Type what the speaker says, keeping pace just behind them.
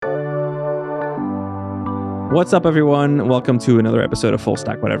What's up, everyone? Welcome to another episode of Full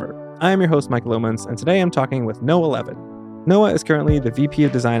Stack Whatever. I am your host, Michael Omans, and today I'm talking with Noah Levin. Noah is currently the VP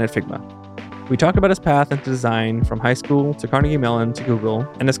of Design at Figma. We talked about his path into design from high school to Carnegie Mellon to Google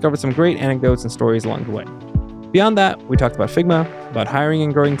and discovered some great anecdotes and stories along the way. Beyond that, we talked about Figma, about hiring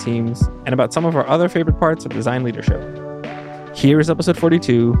and growing teams, and about some of our other favorite parts of design leadership. Here is episode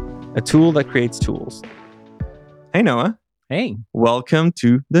 42, a tool that creates tools. Hey, Noah. Hey. Welcome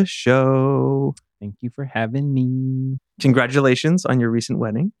to the show. Thank you for having me. Congratulations on your recent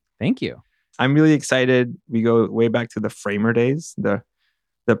wedding. Thank you. I'm really excited. We go way back to the Framer days, the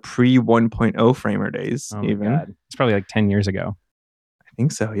pre 1.0 Framer days. Oh even. My God. It's probably like 10 years ago. I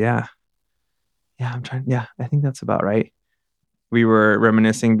think so, yeah. I think that's about right. We were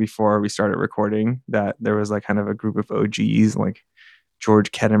reminiscing before we started recording that there was like kind of a group of OGs, like George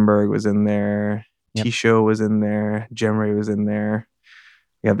Kettenberg was in there, Yep. T-Show was in there, Jemray was in there.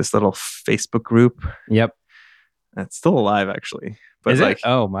 We have this little Facebook group. Yep. That's still alive, actually. But Is like, it?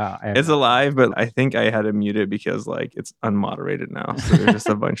 Oh, wow. It's alive, but I think I had to mute it because like it's unmoderated now. So there's just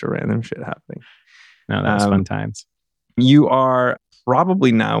a bunch of random shit happening. No, that was fun times. You are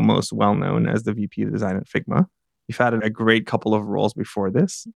probably now most well known as the VP of Design at Figma. You've had a great couple of roles before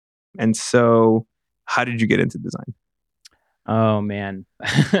this. And so how did you get into design? Oh, man.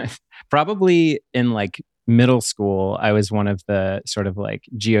 Probably in like middle school, I was one of the sort of like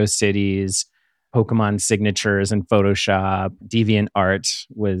GeoCities, Pokemon signatures and Photoshop. DeviantArt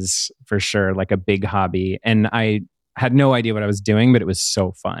was for sure like a big hobby. And I had no idea what I was doing, but it was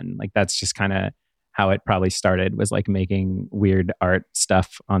so fun. Like that's just kind of how it probably started, was like making weird art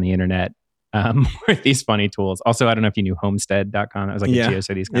stuff on the internet with these funny tools. Also, I don't know if you knew homestead.com. It was like a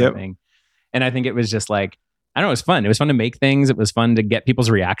GeoCities kind of thing. And I think it was just like, I don't know, it was fun. It was fun to make things. It was fun to get people's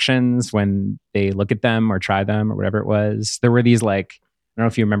reactions when they look at them or try them or whatever it was. There were these like, I don't know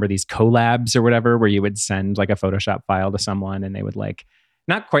if you remember these collabs or whatever, where you would send like a Photoshop file to someone and they would like,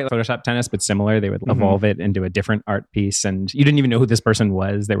 not quite like Photoshop Tennis, but similar. They would evolve it into a different art piece. And you didn't even know who this person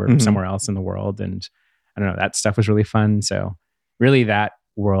was. They were somewhere else in the world. And I don't know, that stuff was really fun. So really that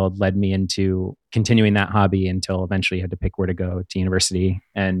world led me into continuing that hobby until eventually I had to pick where to go to university,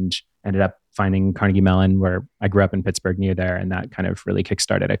 and ended up finding Carnegie Mellon, where I grew up in Pittsburgh near there. And that kind of really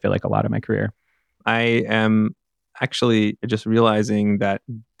kickstarted, I feel like, a lot of my career. I am actually just realizing that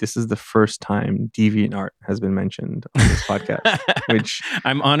this is the first time DeviantArt has been mentioned on this podcast, which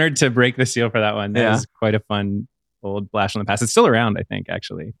I'm honored to break the seal for that one. That was quite a fun old blast from the past. It's still around, I think,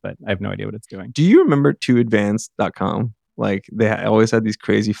 actually, but I have no idea what it's doing. Do you remember toadvanced.com? Like they always had these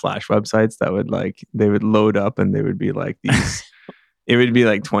crazy Flash websites that would like, they would load up and they would be like these, it would be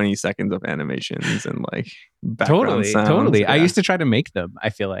like 20 seconds of animations and like background sounds. Totally. Yeah. I used to try to make them. I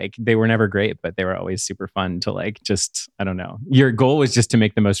feel like they were never great, but they were always super fun to like, just, I don't know. Your goal was just to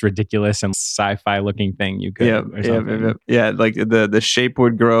make the most ridiculous and sci-fi looking thing you could. Yeah. Like the shape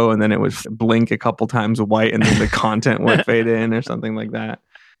would grow and then it would blink a couple times white and then the content would fade in or something like that.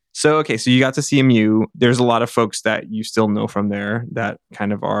 So, okay, so you got to CMU. There's a lot of folks that you still know from there that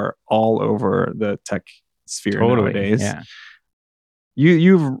kind of are all over the tech sphere nowadays. Yeah.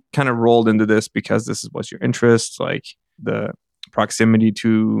 You've kind of rolled into this because this was your interest. Like the proximity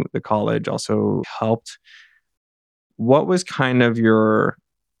to the college also helped. What was kind of your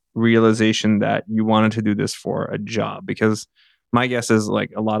realization that you wanted to do this for a job? Because my guess is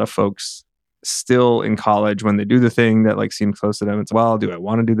like a lot of folks still in college, when they do the thing that like seems close to them, it's, well, do I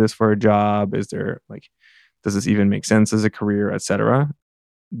want to do this for a job? Is there like, does this even make sense as a career, etc.?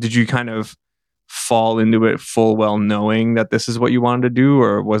 Did you kind of fall into it full well knowing that this is what you wanted to do,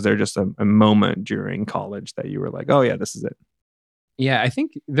 or was there just a moment during college that you were like, oh yeah, this is it? Yeah, I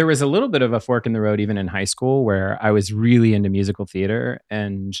think there was a little bit of a fork in the road even in high school, where I was really into musical theater.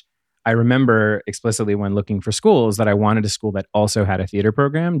 And I remember explicitly when looking for schools that I wanted a school that also had a theater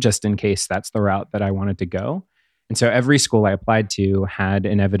program, just in case that's the route that I wanted to go. And so every school I applied to had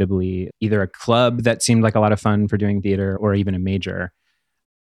inevitably either a club that seemed like a lot of fun for doing theater, or even a major.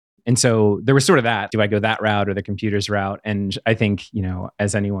 And so there was sort of that, do I go that route or the computers route? And I think, you know,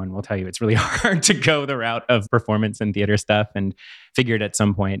 as anyone will tell you, it's really hard to go the route of performance and theater stuff, and figured at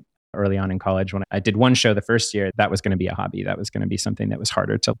some point early on in college, when I did one show the first year, that was going to be a hobby. That was going to be something that was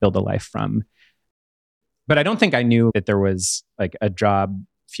harder to build a life from. But I don't think I knew that there was like a job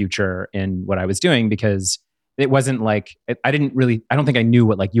future in what I was doing, because it wasn't like, I don't think I knew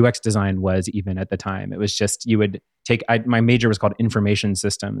what like UX design was even at the time. It was just, you would take, my major was called information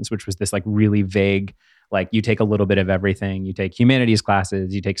systems, which was this like really vague, like you take a little bit of everything. You take humanities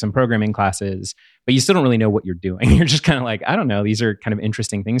classes, you take some programming classes, but you still don't really know what you're doing. You're just kind of like, I don't know, these are kind of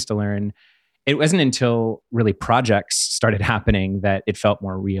interesting things to learn. It wasn't until really projects started happening that it felt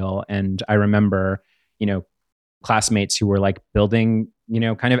more real. And I remember, you know, classmates who were like building,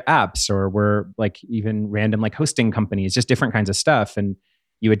 kind of apps, or were like even random like hosting companies, just different kinds of stuff. And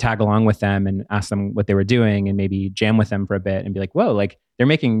you would tag along with them and ask them what they were doing and maybe jam with them for a bit and be like, whoa, like they're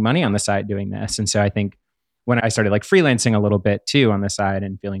making money on the side doing this. And so I think when I started like freelancing a little bit too on the side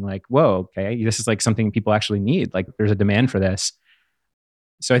and feeling like, whoa, okay, this is like something people actually need. Like there's a demand for this.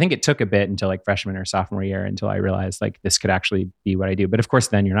 So I think it took a bit until like freshman or sophomore year until I realized like this could actually be what I do. But of course,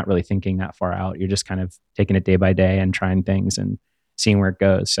 then you're not really thinking that far out. You're just kind of taking it day by day and trying things and seeing where it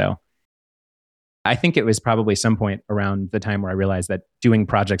goes. So I think it was probably some point around the time where I realized that doing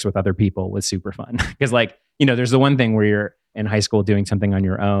projects with other people was super fun. Because like, there's the one thing where you're in high school doing something on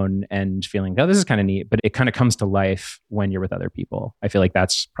your own and feeling, oh, this is kind of neat, but it kind of comes to life when you're with other people. I feel like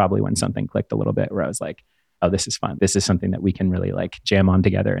that's probably when something clicked a little bit where I was like, oh, this is fun. This is something that we can really like jam on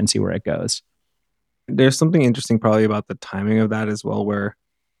together and see where it goes. There's something interesting probably about the timing of that as well, where,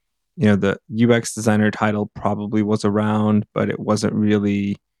 the UX designer title probably was around, but it wasn't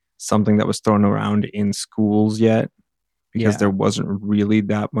really something that was thrown around in schools yet because there wasn't really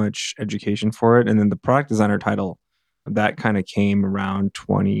that much education for it. And then the product designer title, that kind of came around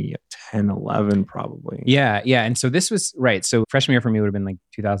 2010, 11 probably. Yeah. And so this was, right. So freshman year for me would have been like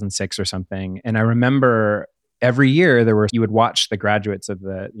 2006 or something. And I remember every year you would watch the graduates of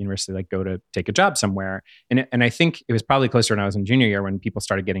the university like go to take a job somewhere. And I think it was probably closer when I was in junior year when people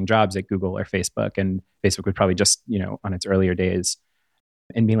started getting jobs at Google or Facebook. And Facebook was probably just, on its earlier days,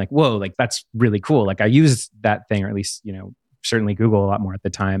 and being like, whoa, like that's really cool. Like I used that thing, or at least, certainly Google a lot more at the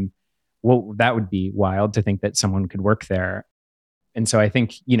time. Well, that would be wild to think that someone could work there. And so I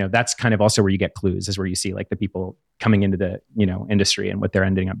think, that's kind of also where you get clues, is where you see like the people coming into the, industry and what they're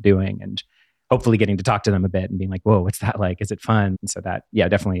ending up doing, and hopefully getting to talk to them a bit and being like, whoa, what's that like? Is it fun? And so that,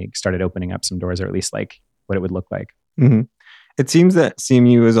 definitely started opening up some doors, or at least like what it would look like. Mm-hmm. It seems that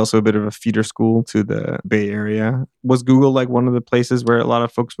CMU is also a bit of a feeder school to the Bay Area. Was Google like one of the places where a lot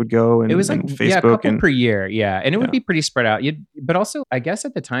of folks would go? And it was like Facebook a couple per year, and it would be pretty spread out. But also, I guess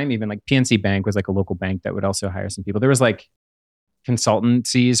at the time, even like PNC Bank was like a local bank that would also hire some people. There was like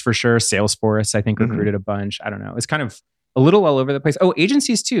consultancies for sure. Salesforce, I think, recruited a bunch. I don't know. It's kind of a little all over the place. Oh,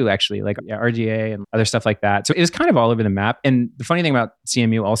 agencies too, actually, like RGA and other stuff like that. So it was kind of all over the map. And the funny thing about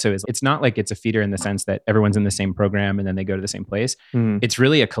CMU also is it's not like it's a feeder in the sense that everyone's in the same program and then they go to the same place. It's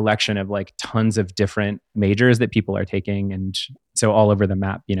really a collection of like tons of different majors that people are taking. And so all over the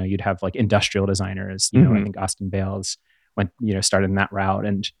map, you'd have like industrial designers, I think Austin Bales went, started in that route,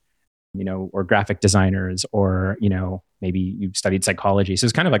 and, or graphic designers, or, maybe you studied psychology. So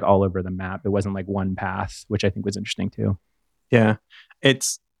it's kind of like all over the map. It wasn't like one path, which I think was interesting too. Yeah.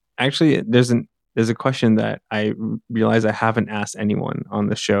 It's actually, there's a question that I realize I haven't asked anyone on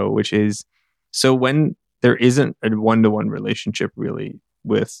the show, which is, so when there isn't a one-to-one relationship really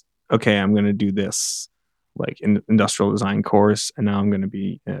with, okay, I'm going to do this like industrial design course, and now I'm going to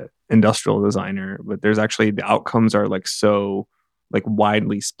be an industrial designer, but there's actually, the outcomes are like so like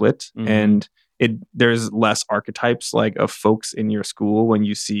widely split, and there's less archetypes like of folks in your school when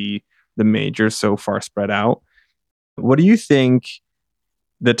you see the majors so far spread out. What do you think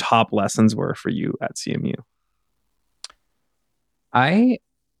the top lessons were for you at CMU? I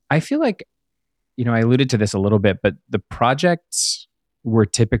feel like, I alluded to this a little bit, but the projects were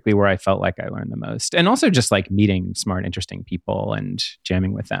typically where I felt like I learned the most. And also just like meeting smart, interesting people and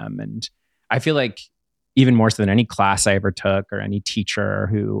jamming with them. And I feel like even more so than any class I ever took or any teacher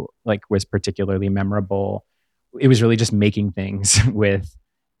who like was particularly memorable, it was really just making things with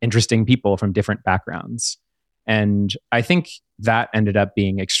interesting people from different backgrounds. And I think that ended up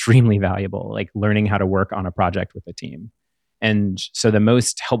being extremely valuable, like learning how to work on a project with a team. And so the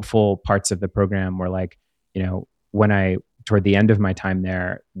most helpful parts of the program were like, when toward the end of my time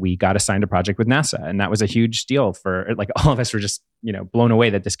there, we got assigned a project with NASA. And that was a huge deal for like, all of us were just, blown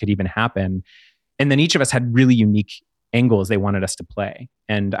away that this could even happen. And then each of us had really unique angles they wanted us to play.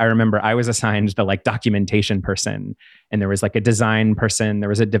 And I remember I was assigned the like documentation person, and there was like a design person, there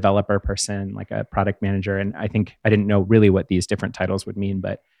was a developer person, like a product manager. And I think I didn't know really what these different titles would mean.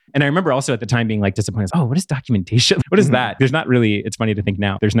 And I remember also at the time being like disappointed. Oh, what is documentation? What is that? There's not really, it's funny to think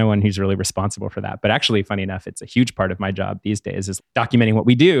now, there's no one who's really responsible for that. But actually, funny enough, it's a huge part of my job these days is documenting what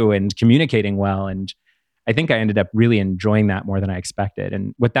we do and communicating well. And I think I ended up really enjoying that more than I expected.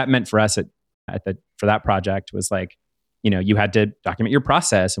 And what that meant for us for that project was like, you had to document your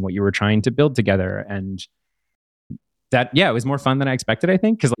process and what you were trying to build together. And that, it was more fun than I expected, I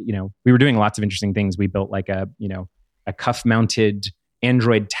think. Cause we were doing lots of interesting things. We built like a cuff mounted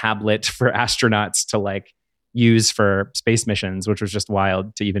Android tablet for astronauts to like use for space missions, which was just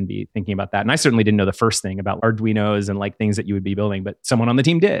wild to even be thinking about that. And I certainly didn't know the first thing about Arduinos and like things that you would be building, but someone on the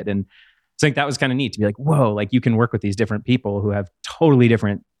team did. And So I think that was kind of neat to be like, whoa, like you can work with these different people who have totally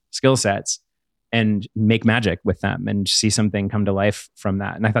different skill sets and make magic with them and see something come to life from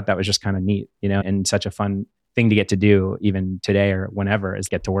that. And I thought that was just kind of neat, and such a fun thing to get to do even today or whenever, is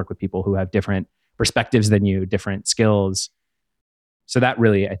get to work with people who have different perspectives than you, different skills. So that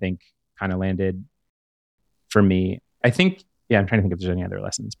really, I think, kind of landed for me. I think, I'm trying to think if there's any other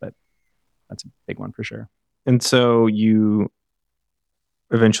lessons, but that's a big one for sure. And so you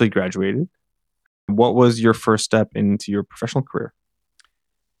eventually graduated. What was your first step into your professional career?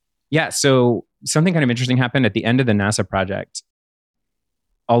 Yeah, so something kind of interesting happened at the end of the NASA project.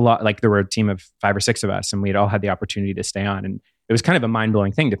 There were a team of 5 or 6 of us, and we had all had the opportunity to stay on. And it was kind of a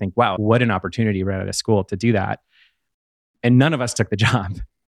mind-blowing thing to think, wow, what an opportunity right out of school to do that. And none of us took the job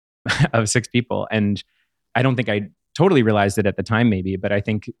of 6 people. And I don't think I totally realized it at the time, maybe, but I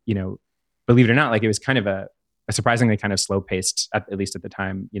think, believe it or not, like it was kind of a surprisingly kind of slow-paced, at least at the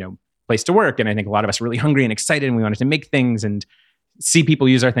time, place to work. And I think a lot of us were really hungry and excited, and we wanted to make things and see people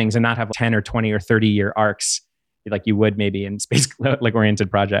use our things and not have 10 or 20 or 30 year arcs like you would maybe in space like oriented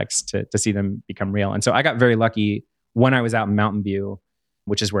projects to see them become real. And so I got very lucky when I was out in Mountain View,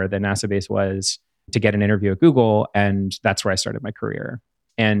 which is where the NASA base was, to get an interview at Google. And that's where I started my career.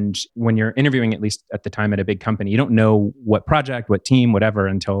 And when you're interviewing, at least at the time at a big company, you don't know what project, what team, whatever,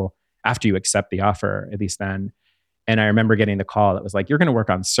 until after you accept the offer, at least then. And I remember getting the call that was like, you're going to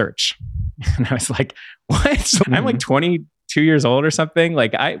work on search. And I was like, what? So I'm like 22 years old or something.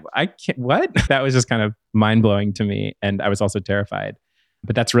 Like I can't, what? That was just kind of mind blowing to me. And I was also terrified,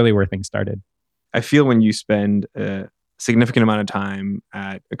 but that's really where things started. I feel when you spend a significant amount of time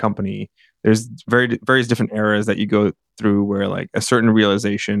at a company, there's various different eras that you go through where like a certain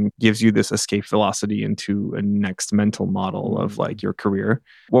realization gives you this escape velocity into a next mental model of like your career.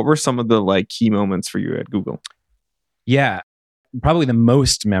 What were some of the like key moments for you at Google? Yeah, probably the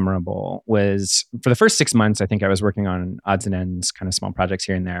most memorable was for the first 6 months, I think I was working on odds and ends, kind of small projects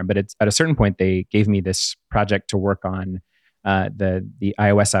here and there. But it's at a certain point, they gave me this project to work on the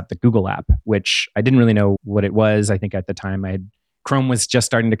iOS app, the Google app, which I didn't really know what it was. I think at the time Chrome was just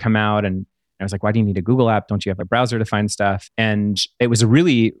starting to come out, and I was like, why do you need a Google app? Don't you have a browser to find stuff? And it was a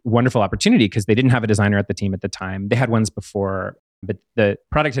really wonderful opportunity because they didn't have a designer at the team at the time. They had ones before, but the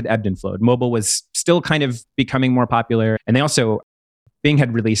product had ebbed and flowed. Mobile was still kind of becoming more popular. And they also, Bing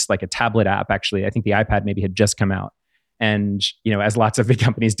had released like a tablet app, actually. I think the iPad maybe had just come out. And, as lots of big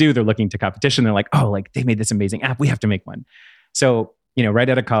companies do, they're looking to competition. They're like, oh, like they made this amazing app. We have to make one. So, right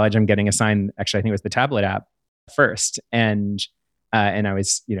out of college, I'm getting assigned, actually, I think it was the tablet app first. And I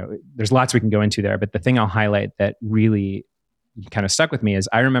was, there's lots we can go into there. But the thing I'll highlight that really kind of stuck with me is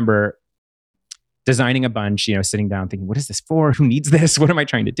I remember designing a bunch, sitting down thinking, what is this for? Who needs this? What am I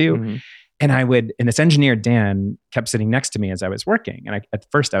trying to do? Mm-hmm. And this engineer, Dan, kept sitting next to me as I was working. And at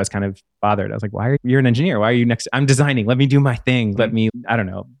first I was kind of bothered. I was like, you're an engineer. Why are you next? I'm designing. Let me do my thing. Let me, I don't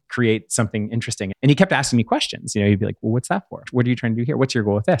know, create something interesting. And he kept asking me questions. He'd be like, well, what's that for? What are you trying to do here? What's your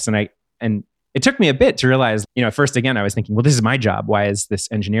goal with this? And it took me a bit to realize, at first, again, I was thinking, well, this is my job. Why is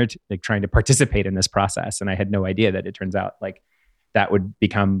this engineer trying to participate in this process? And I had no idea that it turns out like that would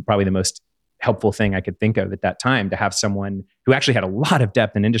become probably the most helpful thing I could think of at that time, to have someone who actually had a lot of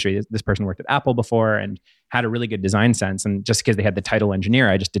depth in industry. This person worked at Apple before and had a really good design sense. And just because they had the title engineer,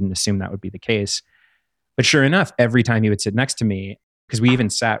 I just didn't assume that would be the case. But sure enough, every time he would sit next to me, because we even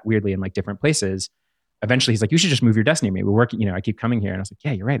sat weirdly in like different places, eventually he's like, you should just move your desk near me. We're working, I keep coming here. And I was like,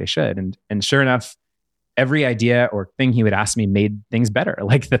 yeah, you're right, I should. And sure enough, every idea or thing he would ask me made things better.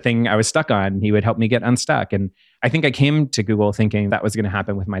 Like the thing I was stuck on, he would help me get unstuck. And I think I came to Google thinking that was going to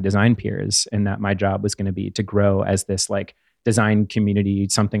happen with my design peers, and that my job was going to be to grow as this like design community,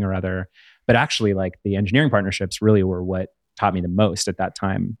 something or other. But actually, like the engineering partnerships really were what taught me the most at that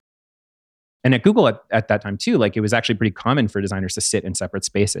time. And at Google at that time too, like it was actually pretty common for designers to sit in separate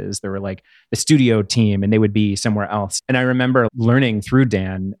spaces. There were like the studio team and they would be somewhere else. And I remember learning through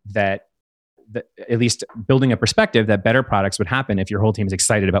Dan that at least building a perspective that better products would happen if your whole team is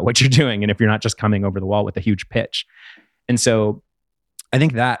excited about what you're doing and if you're not just coming over the wall with a huge pitch. And so I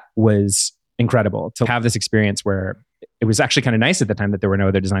think that was incredible to have this experience where it was actually kind of nice at the time that there were no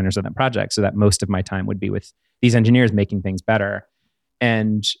other designers on that project, so that most of my time would be with these engineers making things better.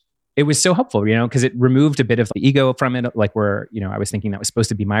 And it was so helpful, because it removed a bit of the ego from it, like where, I was thinking that was supposed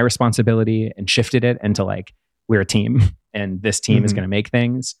to be my responsibility, and shifted it into like, we're a team and this team is going to make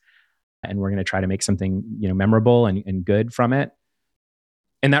things. And we're going to try to make something, memorable and good from it.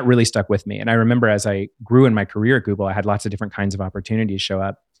 And that really stuck with me. And I remember as I grew in my career at Google, I had lots of different kinds of opportunities show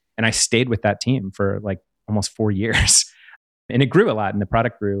up. And I stayed with that team for like almost 4 years. And it grew a lot and the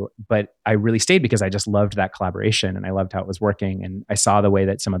product grew, but I really stayed because I just loved that collaboration and I loved how it was working. And I saw the way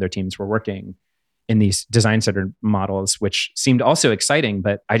that some other teams were working in these design-centered models, which seemed also exciting,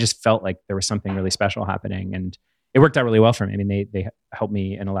 but I just felt like there was something really special happening. And it worked out really well for me. I mean, they helped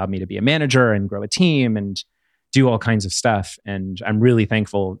me and allowed me to be a manager and grow a team and do all kinds of stuff. And I'm really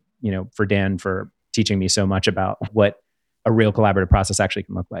thankful, for Dan for teaching me so much about what a real collaborative process actually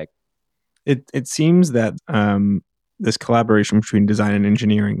can look like. It seems that this collaboration between design and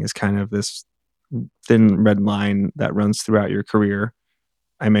engineering is kind of this thin red line that runs throughout your career.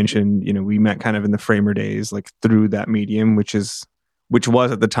 I mentioned, we met kind of in the Framer days, like through that medium, which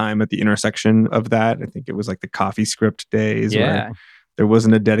was at the time at the intersection of that. I think it was like the CoffeeScript days where there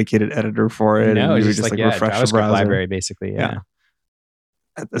wasn't a dedicated editor for it. No, and it you was would just refresh the JavaScript browser. library, basically. Yeah.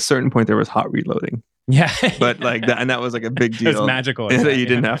 At a certain point, there was hot reloading. Yeah. But like that, and that was like a big deal. It was magical. That you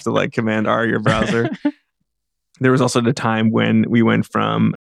didn't have to like Command R your browser. There was also the time when we went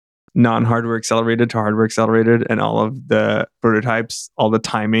from non-hardware accelerated to hardware accelerated, and all of the prototypes, all the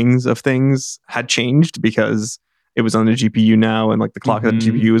timings of things had changed because it was on the GPU now, and like the clock of the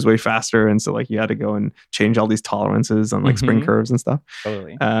GPU was way faster, and so like you had to go and change all these tolerances on like spring curves and stuff.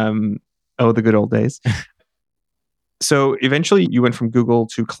 Totally. The good old days. So eventually you went from Google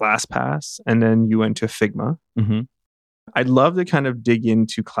to ClassPass, and then you went to Figma. Mm-hmm. I'd love to kind of dig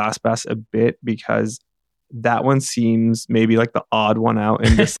into ClassPass a bit because that one seems maybe like the odd one out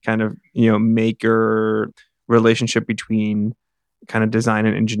in this kind of, maker relationship between kind of design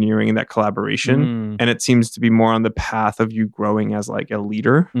and engineering and that collaboration. And it seems to be more on the path of you growing as like a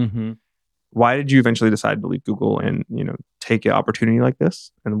leader. Mm-hmm. Why did you eventually decide to leave Google and, take an opportunity like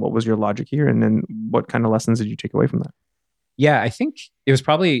this? And what was your logic here? And then what kind of lessons did you take away from that? Yeah, I think it was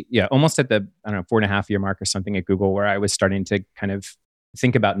probably, almost at the, 4.5 year mark or something at Google where I was starting to kind of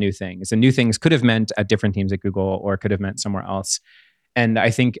think about new things. And new things could have meant at different teams at Google or could have meant somewhere else. And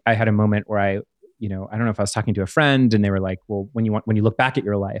I think I had a moment where I don't know if I was talking to a friend and they were like, well, when you look back at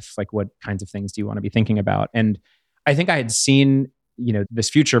your life, like what kinds of things do you want to be thinking about? And I think I had seen, this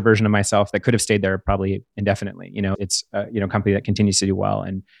future version of myself that could have stayed there probably indefinitely. It's a, company that continues to do well.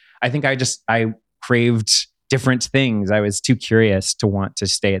 And I think I craved different things. I was too curious to want to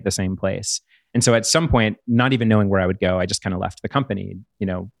stay at the same place. And so at some point, not even knowing where I would go, I just kind of left the company,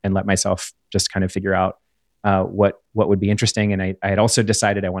 and let myself just kind of figure out what would be interesting. And I had also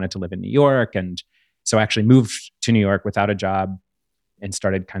decided I wanted to live in New York. And so I actually moved to New York without a job and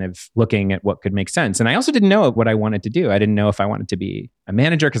started kind of looking at what could make sense. And I also didn't know what I wanted to do. I didn't know if I wanted to be a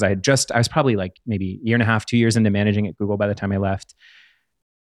manager because I was probably like maybe 1.5 years, 2 years into managing at Google by the time I left.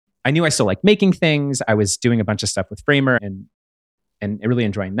 I knew I still liked making things. I was doing a bunch of stuff with Framer and really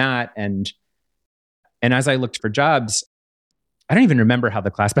enjoying that. And as I looked for jobs, I don't even remember how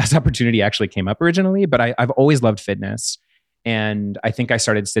the ClassPass opportunity actually came up originally, but I've always loved fitness. And I think I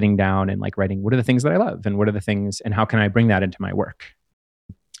started sitting down and like writing, what are the things that I love? And what are the things, and how can I bring that into my work?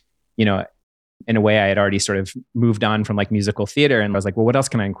 In a way, I had already sort of moved on from like musical theater and I was like, well, what else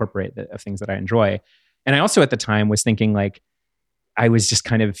can I incorporate of things that I enjoy? And I also at the time was thinking like, I was just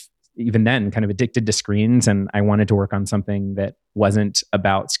kind of, even then, kind of addicted to screens, and I wanted to work on something that wasn't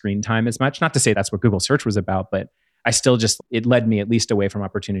about screen time as much. Not to say that's what Google search was about, but I still it led me at least away from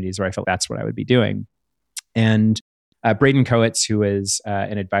opportunities where I felt that's what I would be doing. And Braden Coates, who is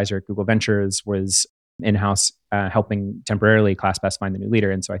an advisor at Google Ventures, was in-house helping temporarily ClassPass find the new leader.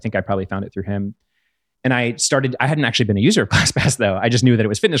 And so I think I probably found it through him. And I hadn't actually been a user of ClassPass though. I just knew that it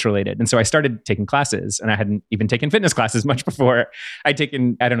was fitness related. And so I started taking classes, and I hadn't even taken fitness classes much before. I'd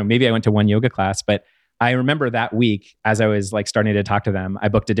taken, I don't know, maybe I went to one yoga class, but I remember that week as I was like starting to talk to them, I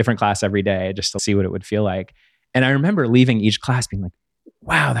booked a different class every day just to see what it would feel like. And I remember leaving each class being like,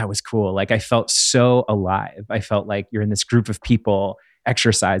 wow, that was cool. Like I felt so alive. I felt like you're in this group of people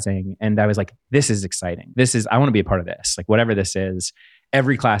exercising. And I was like, this is exciting. I want to be a part of this. Like whatever this is,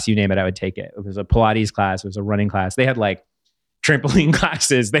 every class you name it, I would take it. It was a Pilates class. It was a running class. They had like trampoline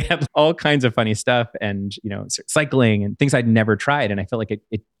classes. They had all kinds of funny stuff and, cycling and things I'd never tried. And I felt like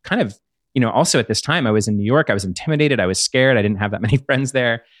it kind of, also at this time I was in New York, I was intimidated. I was scared. I didn't have that many friends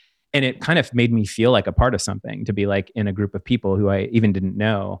there. And it kind of made me feel like a part of something, to be like in a group of people who I even didn't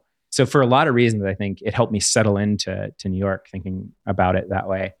know. So for a lot of reasons, I think it helped me settle into New York, thinking about it that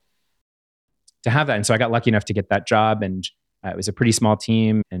way, to have that. And so I got lucky enough to get that job, and it was a pretty small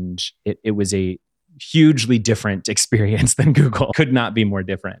team, and it was a hugely different experience than Google. Could not be more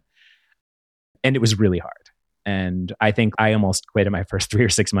different. And it was really hard. And I think I almost quit in my first 3 or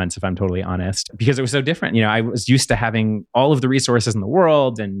 6 months, if I'm totally honest, because it was so different. I was used to having all of the resources in the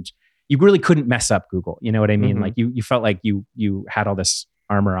world, and you really couldn't mess up Google. You know what I mean? Mm-hmm. Like you felt like you had all this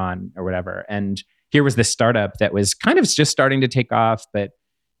armor on or whatever. And here was this startup that was kind of just starting to take off, but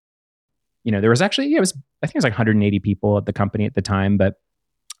there was actually, I think it was like 180 people at the company at the time, but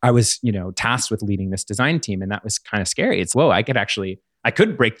I was, tasked with leading this design team. And that was kind of scary. It's, whoa, I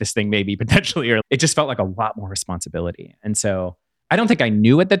could break this thing maybe potentially, or it just felt like a lot more responsibility. And so I don't think I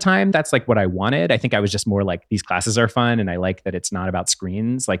knew at the time that's like what I wanted. I think I was just more like, these classes are fun. And I like that it's not about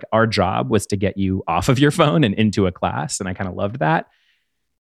screens. Like our job was to get you off of your phone and into a class. And I kind of loved that.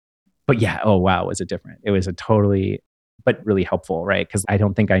 But yeah, oh wow, was it different? It was but really helpful, right? Because I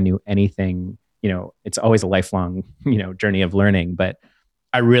don't think I knew anything, it's always a lifelong, journey of learning. But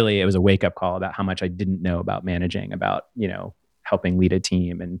it was a wake up call about how much I didn't know about managing, about, helping lead a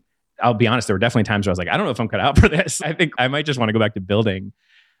team. And I'll be honest, there were definitely times where I was like, I don't know if I'm cut out for this. I think I might just want to go back to building.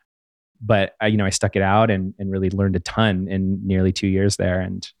 But I stuck it out and really learned a ton in nearly 2 years there.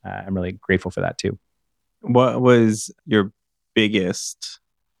 And I'm really grateful for that too. What was your biggest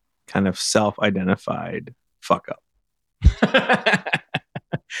kind of self-identified fuck up?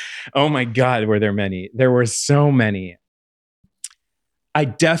 Oh my God, were there many? There were so many. I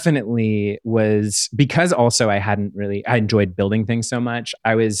definitely was, because also I enjoyed building things so much.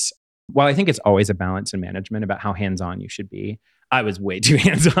 While I think it's always a balance in management about how hands-on you should be, I was way too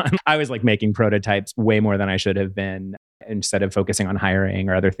hands-on. I was like making prototypes way more than I should have been, instead of focusing on hiring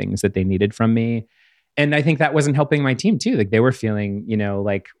or other things that they needed from me. And I think that wasn't helping my team too. Like they were feeling,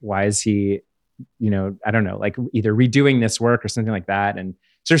 like, why is he, I don't know, like either redoing this work or something like that. And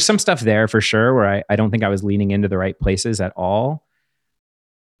so there's some stuff there for sure where I don't think I was leaning into the right places at all.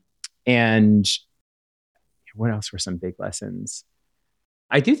 And what else were some big lessons?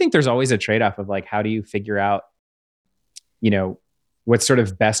 I do think there's always a trade-off of like, how do you figure out, what's sort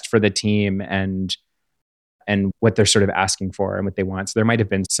of best for the team and what they're sort of asking for and what they want. So there might have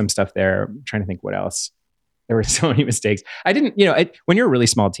been some stuff there. I'm trying to think what else. There were so many mistakes. I didn't, when you're a really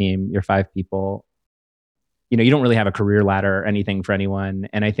small team, you're 5 people, you don't really have a career ladder or anything for anyone.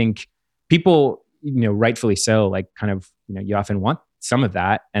 And I think people, rightfully so, like kind of, you often want some of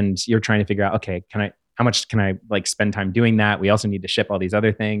that. And you're trying to figure out, okay, how much can I like spend time doing that? We also need to ship all these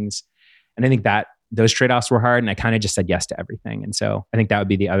other things. And I think that those trade-offs were hard. And I kind of just said yes to everything. And so I think that would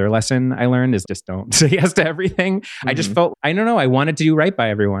be the other lesson I learned, is just don't say yes to everything. Mm-hmm. I just felt, I don't know, I wanted to do right by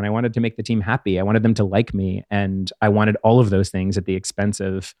everyone. I wanted to make the team happy. I wanted them to like me. And I wanted all of those things at the expense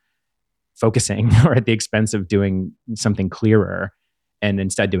of focusing or at the expense of doing something clearer, and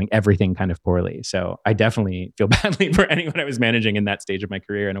instead doing everything kind of poorly. So I definitely feel badly for anyone I was managing in that stage of my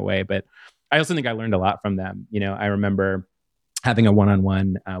career in a way. But I also think I learned a lot from them. I remember having a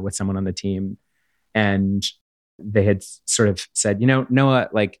one-on-one with someone on the team, and they had sort of said, Noah,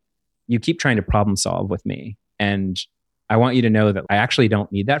 like you keep trying to problem solve with me. And I want you to know that I actually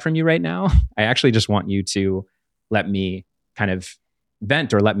don't need that from you right now. I actually just want you to let me kind of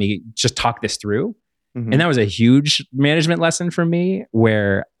vent, or let me just talk this through. Mm-hmm. And that was a huge management lesson for me,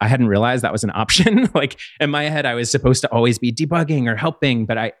 where I hadn't realized that was an option. Like in my head, I was supposed to always be debugging or helping,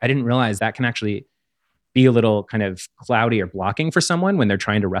 but I didn't realize that can actually be a little kind of cloudy or blocking for someone when they're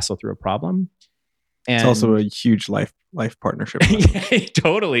trying to wrestle through a problem. And it's also a huge life partnership. Yeah,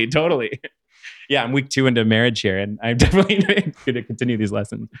 totally. Yeah, I'm week 2 into marriage here, and I'm definitely going to continue these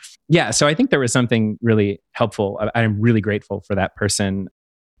lessons. Yeah, so I think there was something really helpful. I'm really grateful for that person,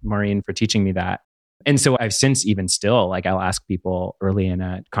 Maureen, for teaching me that. And so I've since, even still, like I'll ask people early in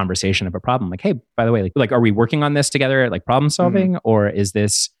a conversation of a problem, like, hey, by the way, like are we working on this together, like problem solving, or is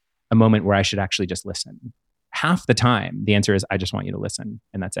this a moment where I should actually just listen? Half the time, the answer is, I just want you to listen,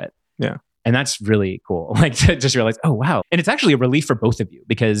 and that's it. Yeah. And that's really cool. Like to just realize, oh, wow. And it's actually a relief for both of you,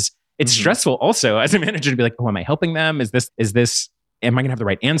 because it's stressful also as a manager to be like, oh, am I helping them? Am I going to have the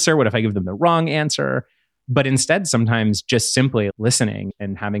right answer? What if I give them the wrong answer? But instead, sometimes just simply listening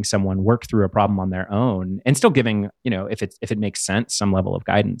and having someone work through a problem on their own, and still giving, if it makes sense, some level of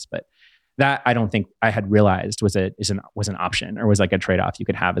guidance. But that I don't think I had realized was an option, or was like a trade-off you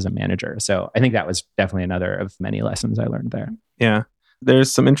could have as a manager. So I think that was definitely another of many lessons I learned there. Yeah.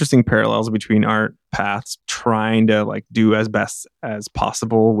 There's some interesting parallels between our paths, trying to like do as best as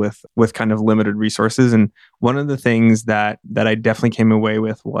possible with kind of limited resources. And one of the things that I definitely came away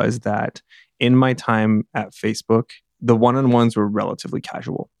with was that in my time at Facebook, the one-on-ones were relatively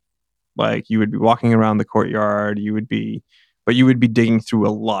casual. Like you would be walking around the courtyard, you would be digging through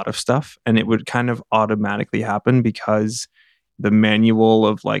a lot of stuff, and it would kind of automatically happen because the manual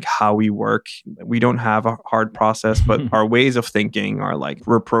of like how we work, we don't have a hard process, but our ways of thinking are like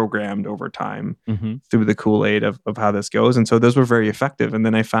we're programmed over time through the Kool-Aid of how this goes. And so those were very effective. And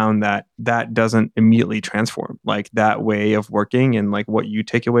then I found that doesn't immediately transform, like that way of working, and like what you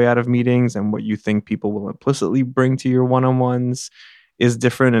take away out of meetings and what you think people will implicitly bring to your one-on-ones is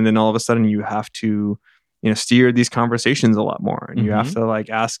different. And then all of a sudden you have to, steer these conversations a lot more. And you have to like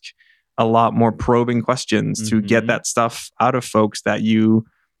ask a lot more probing questions to get that stuff out of folks that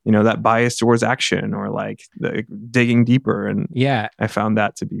that bias towards action or like the digging deeper. And I found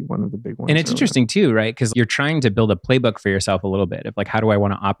that to be one of the big ones. And it's interesting too, right? Because you're trying to build a playbook for yourself a little bit of like, how do I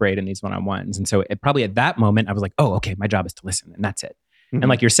want to operate in these one-on-ones? And so probably at that moment, I was like, oh, okay, my job is to listen and that's it. And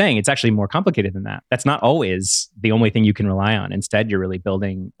like you're saying, it's actually more complicated than that. That's not always the only thing you can rely on. Instead, you're really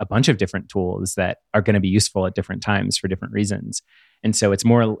building a bunch of different tools that are going to be useful at different times for different reasons. And so it's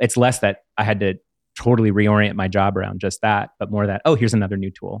less that I had to totally reorient my job around just that, but more that, oh, here's another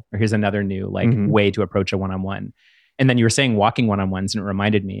new tool, or here's another new way to approach a one-on-one. And then you were saying walking one-on-ones, and it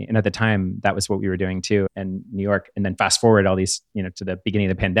reminded me, and at the time that was what we were doing too in New York. And then fast forward all these, to the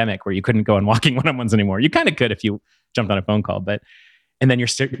beginning of the pandemic where you couldn't go on walking one-on-ones anymore. You kind of could if you jumped on a phone call, and then you're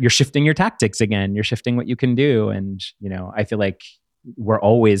shifting your tactics again. You're shifting what you can do. And, I feel like we're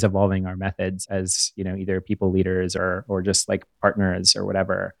always evolving our methods as, either people leaders or just like partners or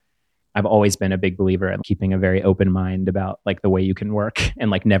whatever. I've always been a big believer in keeping a very open mind about like the way you can work and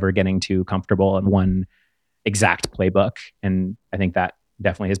like never getting too comfortable in one exact playbook. And I think that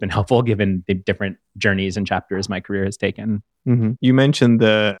definitely has been helpful given the different journeys and chapters my career has taken. You mentioned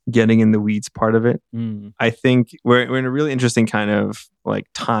the getting in the weeds part of it. I think we're in a really interesting kind of like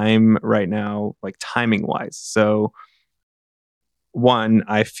time right now, like timing wise. So one,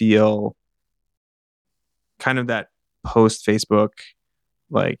 I feel kind of that post Facebook,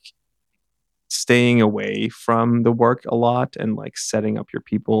 like staying away from the work a lot and like setting up your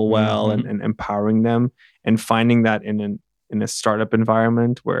people well and empowering them, and finding that in a startup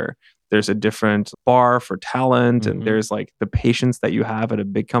environment where there's a different bar for talent and there's like the patience that you have at a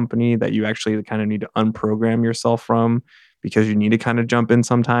big company that you actually kind of need to unprogram yourself from, because you need to kind of jump in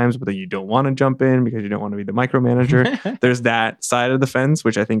sometimes, but then you don't want to jump in because you don't want to be the micromanager. There's that side of the fence,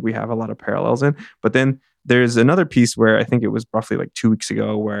 which I think we have a lot of parallels in. But then there's another piece where I think it was roughly like 2 weeks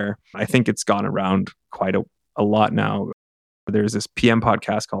ago where I think it's gone around quite a lot now. There's this PM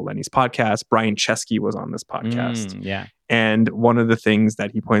podcast called Lenny's Podcast. Brian Chesky was on this podcast. And one of the things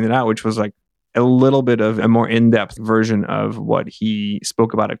that he pointed out, which was like a little bit of a more in-depth version of what he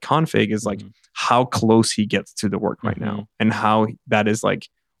spoke about at Config, is like how close he gets to the work right now and how that is like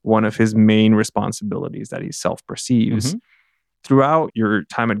one of his main responsibilities that he self-perceives. Throughout your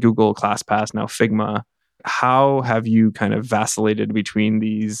time at Google, ClassPass, now Figma, how have you kind of vacillated between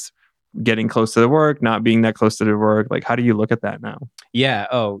these getting close to the work, not being that close to the work? Like, how do you look at that now? Yeah.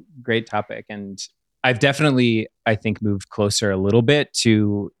 Oh, great topic. And I've definitely, I think, moved closer a little bit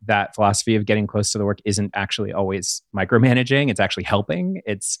to that philosophy of getting close to the work isn't actually always micromanaging. It's actually helping.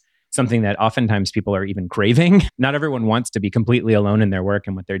 It's something that oftentimes people are even craving. Not everyone wants to be completely alone in their work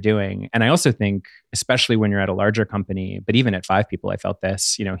and what they're doing. And I also think, especially when you're at a larger company, but even at 5 people, I felt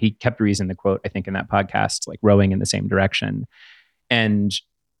this, he kept reusing the quote, I think, in that podcast, like rowing in the same direction. And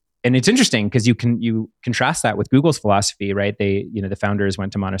it's interesting because you contrast that with Google's philosophy, right? They, the founders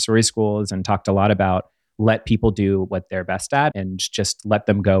went to Montessori schools and talked a lot about let people do what they're best at and just let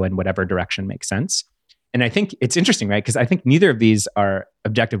them go in whatever direction makes sense. And I think it's interesting, right? Because I think neither of these are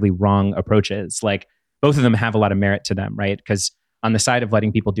objectively wrong approaches. Like both of them have a lot of merit to them, right? Because on the side of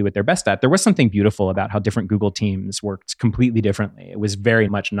letting people do what they're best at, there was something beautiful about how different Google teams worked completely differently. It was very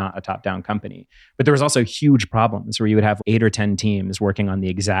much not a top-down company. But there was also huge problems where you would have 8 or 10 teams working on the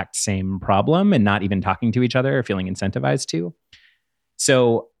exact same problem and not even talking to each other or feeling incentivized to.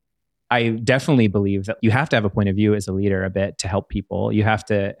 So I definitely believe that you have to have a point of view as a leader a bit to help people. You have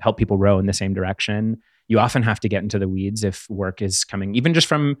to help people row in the same direction. You often have to get into the weeds if work is coming, even just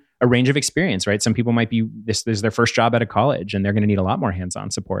from a range of experience, right? Some people might be, this is their first job out of college and they're going to need a lot more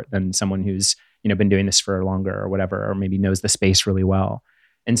hands-on support than someone who's, been doing this for longer or whatever, or maybe knows the space really well.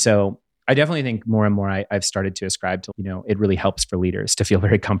 And so I definitely think more and more I've started to ascribe to, it really helps for leaders to feel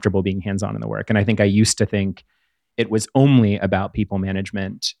very comfortable being hands-on in the work. And I think I used to think it was only about people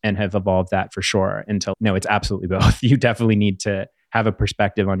management and have evolved that for sure until, no, it's absolutely both. You definitely need to have a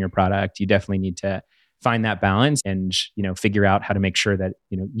perspective on your product. You definitely need to find that balance and, figure out how to make sure that,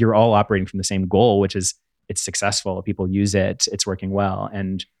 you're all operating from the same goal, which is it's successful. People use it. It's working well.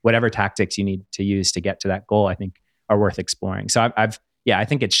 And whatever tactics you need to use to get to that goal, I think are worth exploring. So I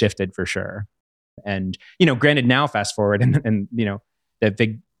think it's shifted for sure. And, granted now fast forward and the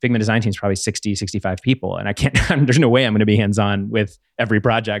big Figma design team is probably 60, 65 people. And I can't, there's no way I'm going to be hands-on with every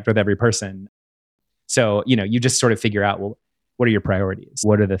project, with every person. So, you just sort of figure out, well, what are your priorities?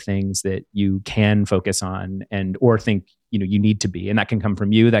 What are the things that you can focus on or think, you need to be? And that can come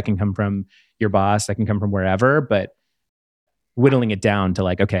from you, that can come from your boss, that can come from wherever. But whittling it down to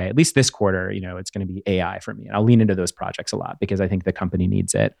like, okay, at least this quarter, it's going to be AI for me. And I'll lean into those projects a lot because I think the company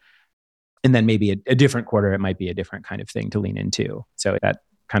needs it. And then maybe a different quarter, it might be a different kind of thing to lean into. So that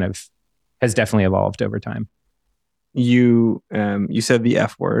kind of has definitely evolved over time. You said the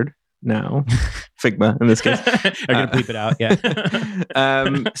F word now, Figma in this case. I'm going to bleep it out.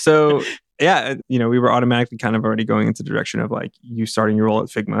 Yeah. So yeah, we were automatically kind of already going into the direction of like you starting your role at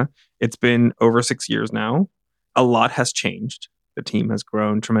Figma. It's been over 6 years now. A lot has changed. The team has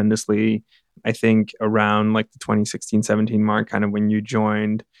grown tremendously. I think around like the 2016, 17 mark, kind of when you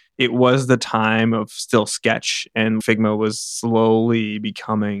joined, it was the time of still Sketch, and Figma was slowly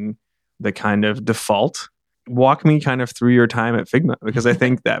becoming the kind of default. Walk me kind of through your time at Figma, because I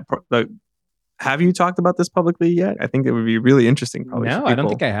think that have you talked about this publicly yet? I think it would be really interesting. Probably no, I don't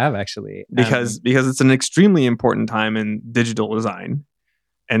think I have actually, because it's an extremely important time in digital design.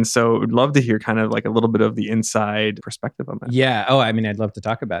 And so I'd love to hear kind of like a little bit of the inside perspective on that. Yeah. Oh, I mean, I'd love to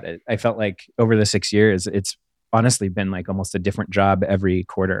talk about it. I felt like over the 6 years, it's honestly been like almost a different job every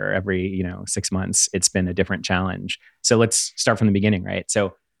quarter, every 6 months. It's been a different challenge. So let's start from the beginning, right?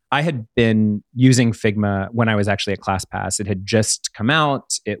 So I had been using Figma when I was actually at ClassPass. It had just come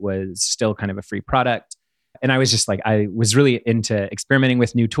out. It was still kind of a free product. And I was just like, I was really into experimenting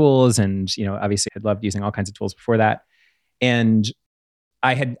with new tools. And, obviously I'd loved using all kinds of tools before that. And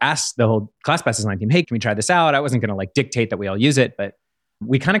I had asked the whole ClassPass design team, hey, can we try this out? I wasn't going to like dictate that we all use it, but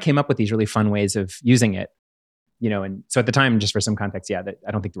we kind of came up with these really fun ways of using it. And so at the time, just for some context, I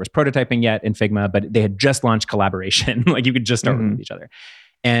don't think there was prototyping yet in Figma, but they had just launched collaboration. Like you could just start working with each other.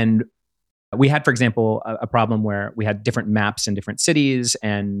 And we had, for example, a problem where we had different maps in different cities,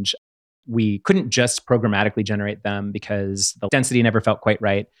 and we couldn't just programmatically generate them because the density never felt quite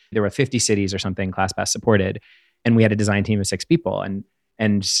right. There were 50 cities or something ClassPass supported, and we had a design team of 6 people. And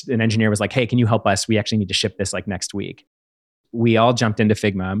an engineer was like, hey, can you help us? We actually need to ship this like next week. We all jumped into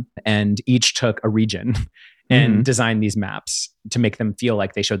Figma and each took a region and designed these maps to make them feel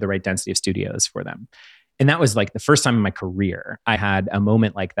like they showed the right density of studios for them. And that was like the first time in my career I had a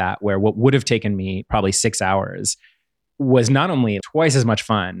moment like that, where what would have taken me probably 6 hours was not only twice as much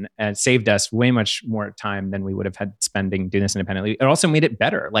fun and saved us way much more time than we would have had spending doing this independently. It also made it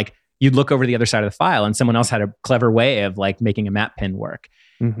better. Like you'd look over the other side of the file and someone else had a clever way of like making a map pin work.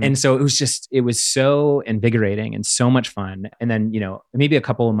 And so it was so invigorating and so much fun. And then, maybe a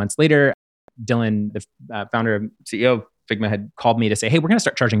couple of months later, Dylan, the founder and CEO of Figma, had called me to say, hey, we're going to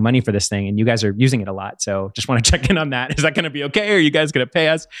start charging money for this thing. And you guys are using it a lot. So just want to check in on that. Is that going to be okay? Are you guys going to pay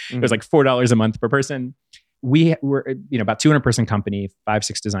us? It was like $4 a month per person. We were, about 200 person company,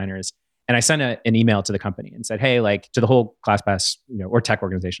 5-6 designers. And I sent an email to the company and said, hey, like to the whole ClassPass, or tech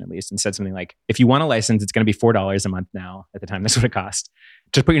organization at least, and said something like, if you want a license, it's going to be $4 a month now. At the time, that's what it cost.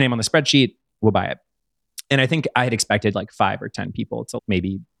 Just put your name on the spreadsheet, we'll buy it. And I think I had expected like 5 or 10 people to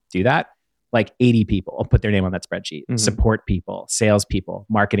maybe do that. Like 80 people put their name on that spreadsheet, support people, sales people,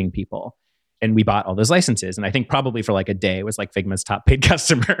 marketing people. And we bought all those licenses. And I think probably for like a day it was like Figma's top paid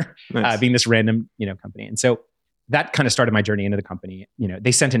customer, being this random, company. And so that kind of started my journey into the company.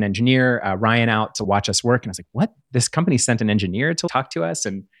 They sent an engineer, Ryan, out to watch us work. And I was like, what? This company sent an engineer to talk to us?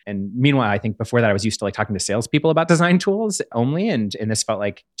 And meanwhile, I think before that, I was used to like talking to salespeople about design tools only. And this felt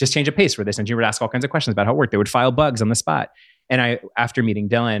like just change of pace, where this engineer would ask all kinds of questions about how it worked. They would file bugs on the spot. And after meeting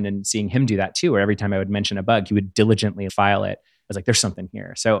Dylan and seeing him do that too, where every time I would mention a bug, he would diligently file it. I was like, there's something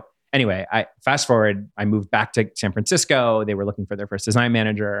here. So anyway, fast forward, I moved back to San Francisco. They were looking for their first design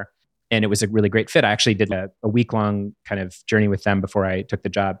manager. And it was a really great fit. I actually did a week-long kind of journey with them before I took the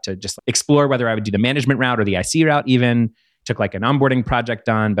job to just explore whether I would do the management route or the IC route even. Took like an onboarding project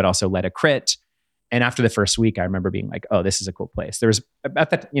on, but also led a crit. And after the first week, I remember being like, oh, this is a cool place. There was about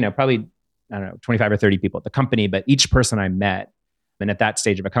that, probably, I don't know, 25 or 30 people at the company, but each person I met, and at that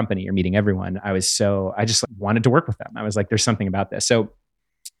stage of a company, you're meeting everyone. I just wanted to work with them. I was like, there's something about this. So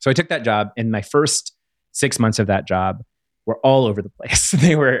I took that job. In my first 6 months of that job, were all over the place.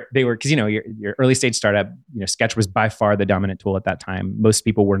 They were because your early stage startup, Sketch was by far the dominant tool at that time. Most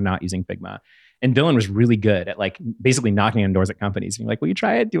people were not using Figma, and Dylan was really good at like basically knocking on doors at companies, being like, "Will you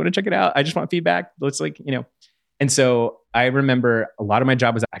try it? Do you want to check it out? I just want feedback." Let's And so I remember a lot of my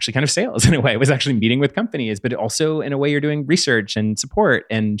job was actually kind of sales in a way. It was actually meeting with companies, but also in a way you're doing research and support,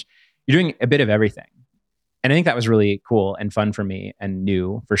 and you're doing a bit of everything. And I think that was really cool and fun for me and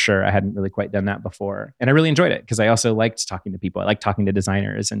new for sure. I hadn't really quite done that before. And I really enjoyed it because I also liked talking to people. I liked talking to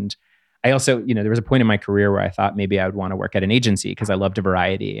designers. And I also, there was a point in my career where I thought maybe I would want to work at an agency because I loved a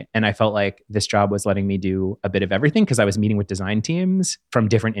variety. And I felt like this job was letting me do a bit of everything because I was meeting with design teams from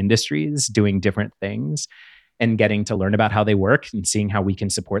different industries, doing different things and getting to learn about how they work and seeing how we can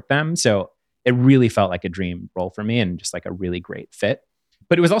support them. So it really felt like a dream role for me and just like a really great fit.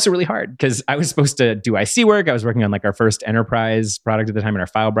 But it was also really hard because I was supposed to do IC work. I was working on like our first enterprise product at the time in our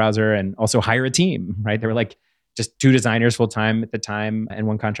file browser, and also hire a team, right? There were like just 2 designers full time at the time and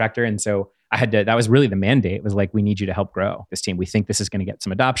 1 contractor. And so I had to, that was really the mandate. It was like, we need you to help grow this team. We think this is going to get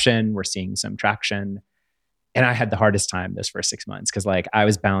some adoption. We're seeing some traction. And I had the hardest time those first 6 months because like I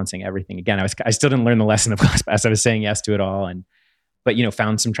was balancing everything. Again, I still didn't learn the lesson of ClassPass. I was saying yes to it all. But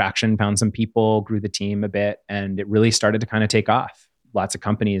found some traction, found some people, grew the team a bit, and it really started to kind of take off. Lots of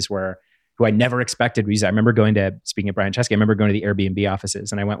companies who I never expected would use it. I remember speaking of Brian Chesky, I remember going to the Airbnb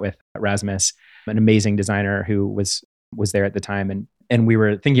offices, and I went with Rasmus, an amazing designer who was there at the time. And we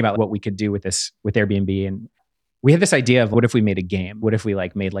were thinking about what we could do with Airbnb. And we had this idea of what if we made a game? What if we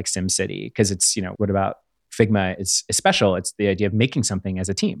made like SimCity? Because it's, what about Figma is special. It's the idea of making something as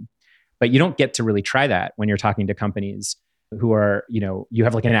a team. But you don't get to really try that when you're talking to companies who are, you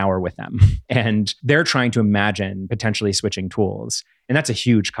have like an hour with them and they're trying to imagine potentially switching tools. And that's a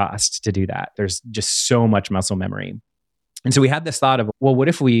huge cost to do that. There's just so much muscle memory. And so we had this thought of, well, what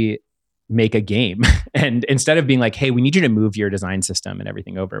if we make a game? And instead of being like, hey, we need you to move your design system and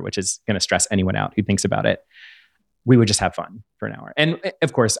everything over, which is going to stress anyone out who thinks about it, we would just have fun for an hour. And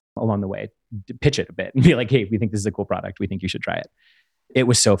of course, along the way, pitch it a bit and be like, hey, we think this is a cool product. We think you should try it. It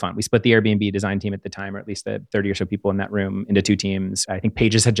was so fun. We split the Airbnb design team at the time, or at least the 30 or so people in that room, into 2 teams. I think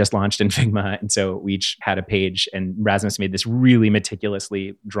pages had just launched in Figma. And so we each had a page, and Rasmus made this really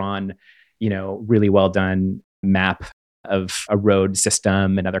meticulously drawn, really well done map of a road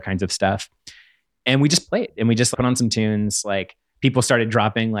system and other kinds of stuff. And we just played, and we just put on some tunes. Like people started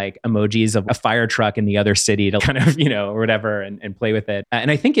dropping like emojis of a fire truck in the other city to kind of, or whatever, and play with it. And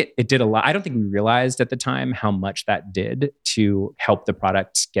I think it did a lot. I don't think we realized at the time how much that did to help the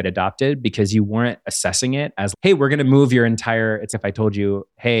product get adopted, because you weren't assessing it as, hey, we're going to move your entire, it's if I told you,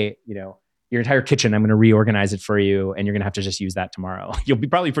 hey, your entire kitchen, I'm going to reorganize it for you, and you're going to have to just use that tomorrow. You'll be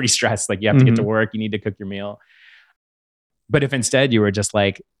probably pretty stressed. Like you have to get to work, you need to cook your meal. But if instead you were just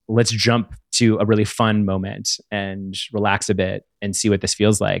like, let's jump to a really fun moment and relax a bit and see what this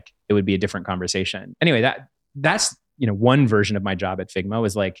feels like, it would be a different conversation. Anyway, that's one version of my job at Figma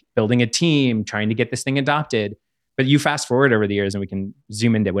was like building a team, trying to get this thing adopted. But you fast forward over the years and we can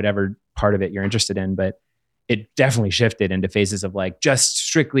zoom into whatever part of it you're interested in. But it definitely shifted into phases of like just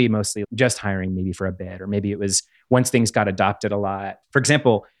strictly mostly just hiring maybe for a bit, or maybe it was once things got adopted a lot. For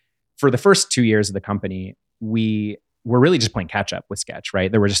example, for the first 2 years of the company, we were really just playing catch up with Sketch,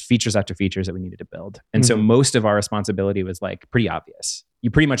 right? There were just features after features that we needed to build. And so most of our responsibility was like pretty obvious.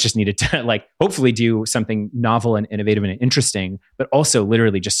 You pretty much just needed to like hopefully do something novel and innovative and interesting, but also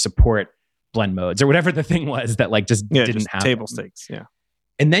literally just support blend modes or whatever the thing was that like just didn't happen. Table stakes. Yeah.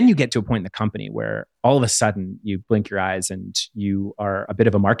 And then you get to a point in the company where all of a sudden you blink your eyes and you are a bit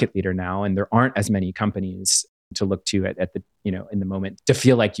of a market leader now, and there aren't as many companies to look to at the, in the moment to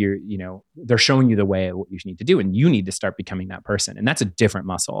feel like they're showing you the way of what you need to do, and you need to start becoming that person. And that's a different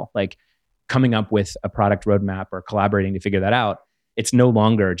muscle. Like coming up with a product roadmap or collaborating to figure that out. It's no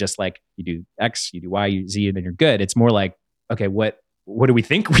longer just like you do X, you do Y, you Z, and then you're good. It's more like, okay, what do we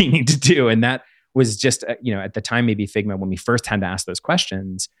think we need to do? And that was just, at the time, maybe Figma, when we first had to ask those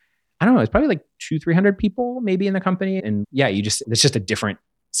questions, I don't know, it's probably like 200-300 people maybe in the company. And yeah, it's just a different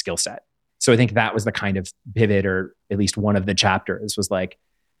skill set. So I think that was the kind of pivot, or at least one of the chapters was like,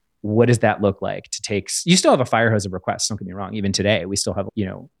 what does that look like to take, you still have a fire hose of requests. Don't get me wrong. Even today, we still have,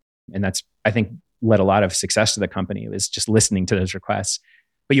 and that's, I think, led a lot of success to the company, was just listening to those requests.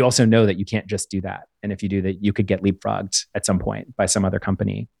 But you also know that you can't just do that. And if you do that, you could get leapfrogged at some point by some other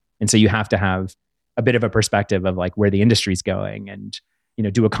company. And so you have to have a bit of a perspective of like where the industry's going, and,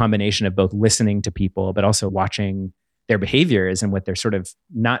 do a combination of both listening to people, but also watching their behaviors and what they're sort of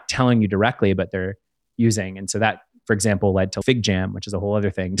not telling you directly, but they're using. And so that, for example, led to Fig Jam, which is a whole other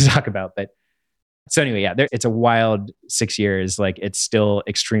thing to talk about. But so anyway, yeah, it's a wild 6 years. Like it's still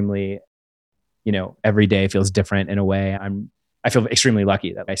extremely, every day feels different in a way. I feel extremely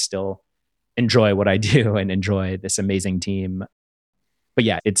lucky that I still enjoy what I do and enjoy this amazing team. But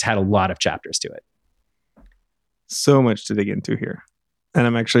yeah, it's had a lot of chapters to it. So much to dig into here. And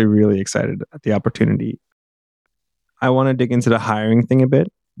I'm actually really excited at the opportunity. I want to dig into the hiring thing a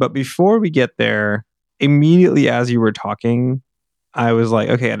bit. But before we get there, immediately as you were talking, I was like,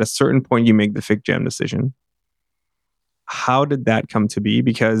 okay, at a certain point, you make the Fig Jam decision. How did that come to be?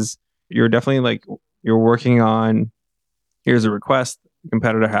 Because you're definitely like, you're working on, here's a request, the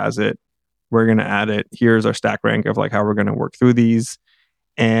competitor has it, we're going to add it. Here's our stack rank of like how we're going to work through these.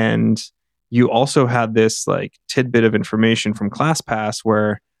 And you also had this like tidbit of information from ClassPass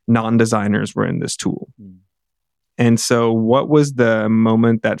where non-designers were in this tool. And so what was the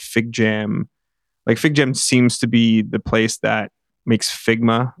moment that FigJam, like FigJam seems to be the place that makes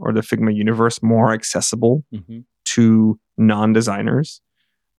Figma or the Figma universe more accessible to non-designers.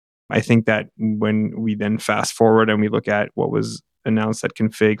 I think that when we then fast forward and we look at what was announced at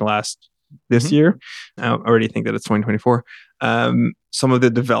Config this year, I already think that it's 2024. Some of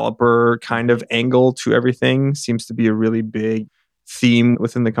the developer kind of angle to everything seems to be a really big theme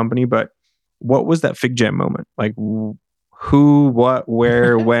within the company. But what was that FigJam moment? Like who, what,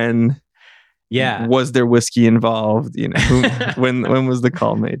 where, when? Yeah. Was there whiskey involved? When was the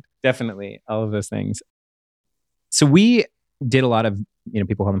call made? Definitely. All of those things. So we did a lot of,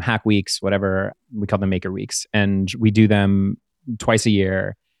 people call them hack weeks, whatever. We call them maker weeks. And we do them twice a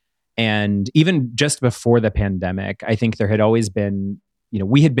year. And even just before the pandemic, I think there had always been,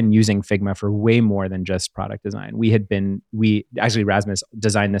 we had been using Figma for way more than just product design. Rasmus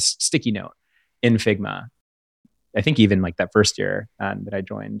designed this sticky note in Figma. I think even like that first year that I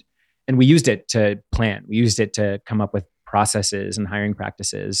joined. And we used it to plan. We used it to come up with processes and hiring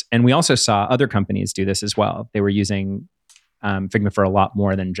practices. And we also saw other companies do this as well. They were using Figma for a lot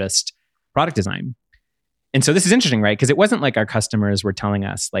more than just product design. And so this is interesting, right? Because it wasn't like our customers were telling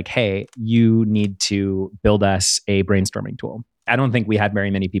us like, hey, you need to build us a brainstorming tool. I don't think we had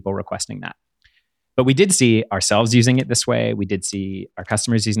very many people requesting that. But we did see ourselves using it this way. We did see our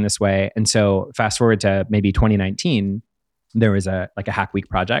customers using this way. And so fast forward to maybe 2019, there was a hack week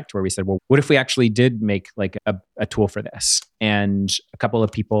project where we said, well, what if we actually did make like a tool for this? And a couple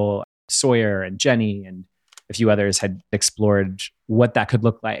of people, Sawyer and Jenny and a few others, had explored what that could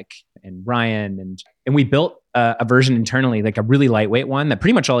look like. And Ryan, and we built a version internally, like a really lightweight one that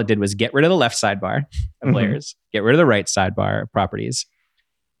pretty much all it did was get rid of the left sidebar of layers, get rid of the right sidebar properties.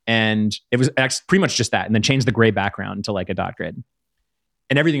 And it was actually pretty much just that. And then change the gray background to like a dot grid.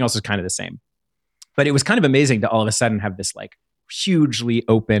 And everything else was kind of the same. But it was kind of amazing to all of a sudden have this like hugely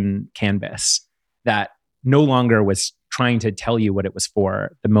open canvas that no longer was trying to tell you what it was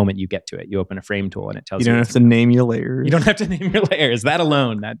for the moment you get to it. You open a frame tool and it tells you. You don't have to name your layers. You don't have to name your layers. That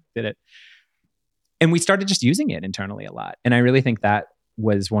alone, that did it. And we started just using it internally a lot. And I really think that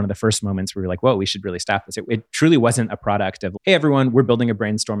was one of the first moments where we were like, whoa, we should really stop this. It truly wasn't a product of, hey, everyone, we're building a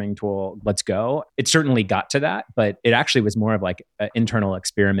brainstorming tool. Let's go. It certainly got to that, but it actually was more of like an internal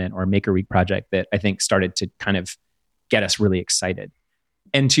experiment or Maker Week project that I think started to kind of get us really excited.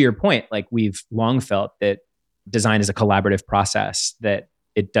 And to your point, like we've long felt that design is a collaborative process, that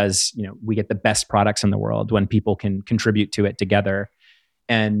it does, we get the best products in the world when people can contribute to it together.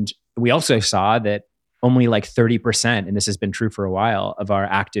 And we also saw that only like 30%, and this has been true for a while, of our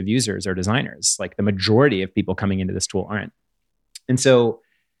active users are designers. Like the majority of people coming into this tool aren't. And so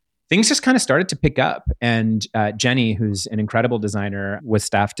things just kind of started to pick up. And Jenny, who's an incredible designer, was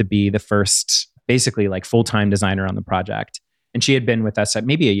staffed to be the first, basically like full-time designer on the project. And she had been with us at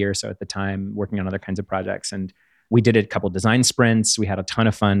maybe a year or so at the time, working on other kinds of projects. And we did a couple design sprints. We had a ton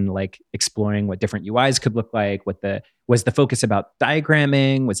of fun, like exploring what different UIs could look like. Was the focus about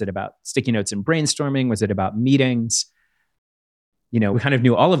diagramming? Was it about sticky notes and brainstorming? Was it about meetings? We kind of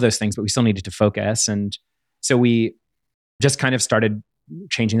knew all of those things, but we still needed to focus. And so we just kind of started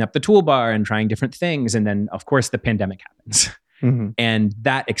changing up the toolbar and trying different things. And then, of course, the pandemic happens. And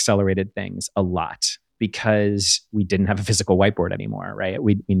that accelerated things a lot because we didn't have a physical whiteboard anymore, right?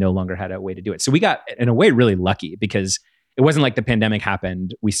 We no longer had a way to do it. So we got, in a way, really lucky because it wasn't like the pandemic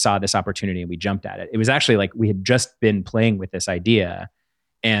happened. We saw this opportunity and we jumped at it. It was actually like we had just been playing with this idea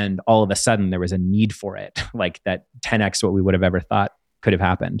and all of a sudden there was a need for it, like that 10x what we would have ever thought could have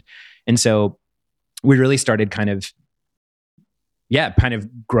happened. And so we really started kind of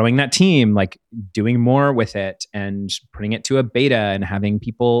growing that team, like doing more with it and putting it to a beta and having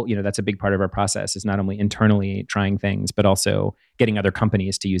people, that's a big part of our process, is not only internally trying things, but also getting other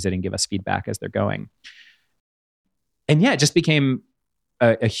companies to use it and give us feedback as they're going. And yeah, it just became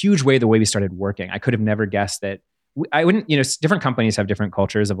a huge way the way we started working. I could have never guessed that I wouldn't, different companies have different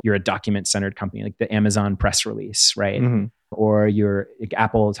cultures of, you're a document-centered company, like the Amazon press release, right? Or you're like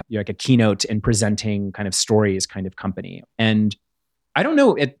Apple, you're like a keynote and presenting kind of stories kind of company. And I don't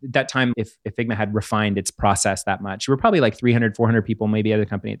know at that time if Figma had refined its process that much. We're probably like 300, 400 people maybe at the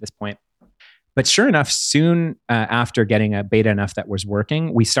company at this point. But sure enough, soon after getting a beta enough that was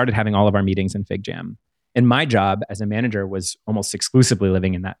working, we started having all of our meetings in FigJam. And my job as a manager was almost exclusively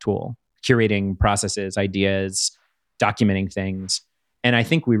living in that tool, curating processes, ideas, documenting things. And I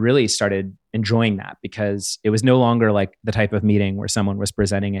think we really started enjoying that because it was no longer like the type of meeting where someone was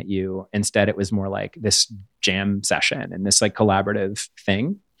presenting at you. Instead, it was more like this jam session and this like collaborative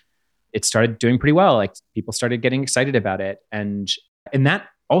thing. It started doing pretty well. Like people started getting excited about it. And that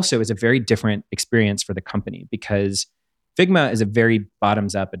also is a very different experience for the company because Figma is a very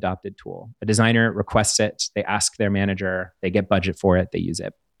bottoms up adopted tool. A designer requests it, they ask their manager, they get budget for it, they use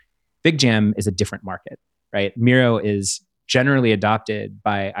it. FigJam is a different market, right? Miro is generally adopted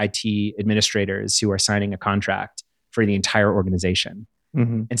by IT administrators who are signing a contract for the entire organization.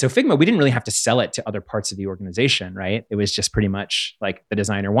 Mm-hmm. And so Figma, we didn't really have to sell it to other parts of the organization, right? It was just pretty much like the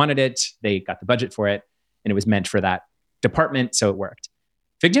designer wanted it, they got the budget for it, and it was meant for that department, so it worked.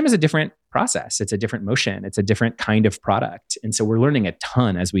 FigJam is a different process. It's a different motion. It's a different kind of product. And so we're learning a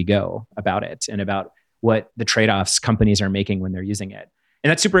ton as we go about it and about what the trade-offs companies are making when they're using it.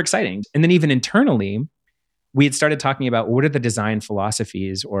 And that's super exciting. And then even internally, we had started talking about what are the design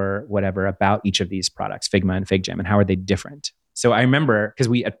philosophies or whatever about each of these products, Figma and FigJam, and how are they different? So I remember, because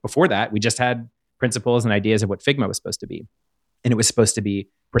before that, we just had principles and ideas of what Figma was supposed to be. And it was supposed to be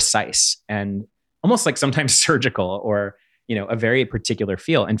precise and almost like sometimes surgical or, a very particular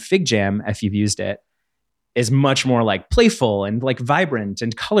feel. And FigJam, if you've used it, is much more like playful and like vibrant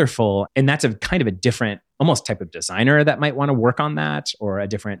and colorful. And that's a kind of a different, almost type of designer that might want to work on that, or a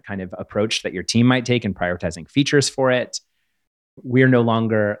different kind of approach that your team might take in prioritizing features for it. We're no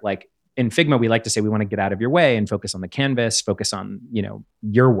longer like, in Figma, we like to say we want to get out of your way and focus on the canvas, focus on,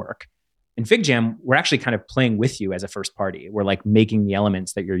 your work. In FigJam, we're actually kind of playing with you as a first party. We're like making the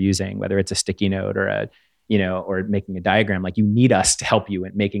elements that you're using, whether it's a sticky note or or making a diagram, like you need us to help you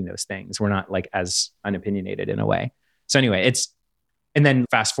in making those things. We're not like as unopinionated in a way. So anyway, and then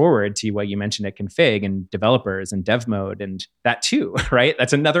fast forward to what you mentioned at Config and developers and dev mode and that too, right?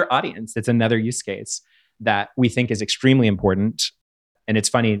 That's another audience. It's another use case that we think is extremely important. And it's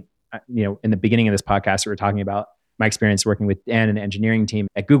funny, in the beginning of this podcast, we were talking about my experience working with Dan and the engineering team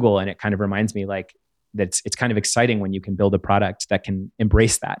at Google. And it kind of reminds me like that it's kind of exciting when you can build a product that can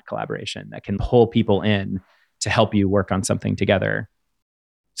embrace that collaboration, that can pull people in to help you work on something together.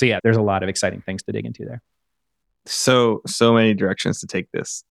 So yeah, there's a lot of exciting things to dig into there. So many directions to take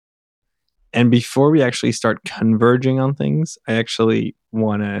this. And before we actually start converging on things, I actually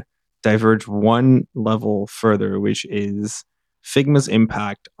want to diverge one level further, which is Figma's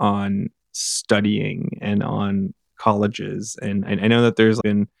impact on studying and on colleges. And I know that there's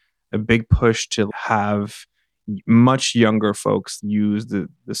been a big push to have much younger folks use the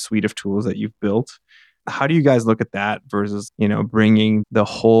suite of tools that you've built. How do you guys look at that versus, bringing the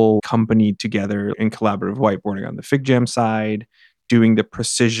whole company together in collaborative whiteboarding on the FigJam side, doing the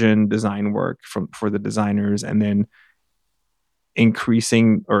precision design work for the designers, and then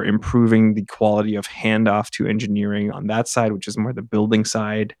increasing or improving the quality of handoff to engineering on that side, which is more the building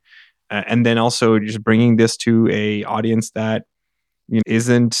side. And then also just bringing this to a audience that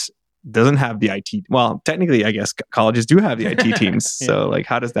doesn't have the IT. Well, technically, I guess colleges do have the IT teams. Yeah. So like,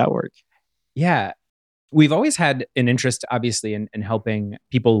 how does that work? Yeah. We've always had an interest, obviously, in helping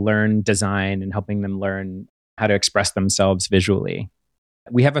people learn design and helping them learn how to express themselves visually.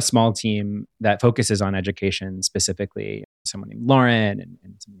 We have a small team that focuses on education specifically. Someone named Lauren and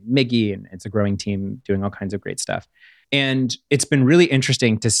someone named Miggy, and it's a growing team doing all kinds of great stuff. And it's been really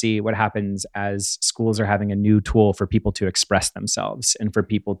interesting to see what happens as schools are having a new tool for people to express themselves and for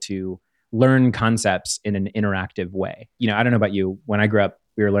people to learn concepts in an interactive way. I don't know about you. When I grew up,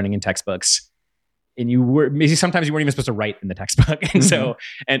 we were learning in textbooks. And sometimes you weren't even supposed to write in the textbook. And so,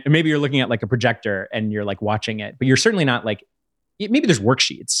 and maybe you're looking at like a projector and you're like watching it, but you're certainly not like, maybe there's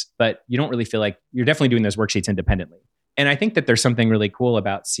worksheets, but you don't really feel like you're definitely doing those worksheets independently. And I think that there's something really cool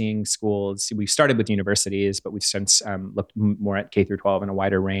about seeing schools. We've started with universities, but we've since looked more at K through 12 and a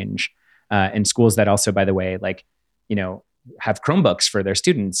wider range. And schools that also, by the way, have Chromebooks for their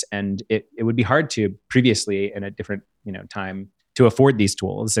students. And it would be hard to previously in a different, time to afford these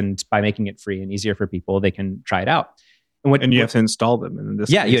tools. And by making it free and easier for people, they can try it out. And you have to install them.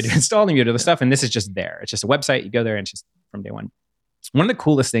 You have to install them, you do the stuff. And this is just there. It's just a website. You go there and it's just from day one. One of the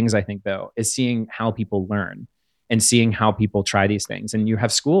coolest things I think, though, is seeing how people learn and seeing how people try these things. And you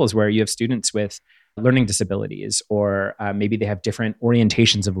have schools where you have students with learning disabilities, or maybe they have different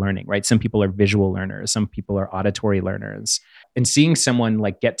orientations of learning, right? Some people are visual learners, some people are auditory learners. And seeing someone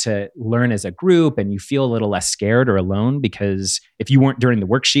like get to learn as a group, and you feel a little less scared or alone, because if you weren't during the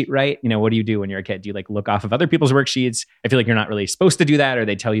worksheet, right? What do you do when you're a kid? Do you like look off of other people's worksheets? I feel like you're not really supposed to do that, or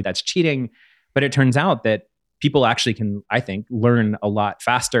they tell you that's cheating. But it turns out that people actually can, I think, learn a lot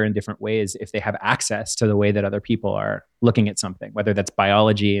faster in different ways if they have access to the way that other people are looking at something, whether that's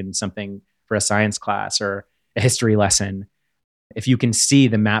biology and something for a science class or a history lesson. If you can see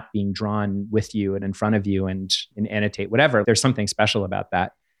the map being drawn with you and in front of you and annotate whatever, there's something special about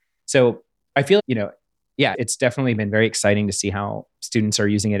that. So I feel, it's definitely been very exciting to see how students are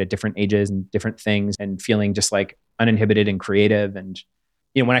using it at different ages and different things and feeling just like uninhibited and creative. And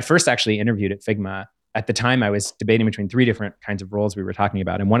when I first actually interviewed at Figma, at the time I was debating between 3 different kinds of roles we were talking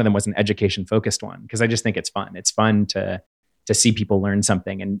about. And one of them was an education focused one, because I just think it's fun. It's fun to see people learn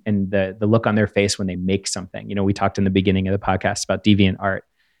something and the look on their face when they make something. We talked in the beginning of the podcast about deviant art,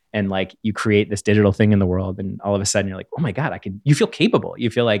 and like you create this digital thing in the world and all of a sudden you're like, oh my God, you feel capable. You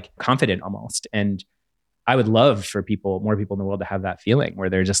feel like confident almost. And I would love for more people in the world to have that feeling where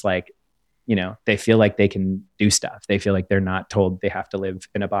they're just like, they feel like they can do stuff. They feel like they're not told they have to live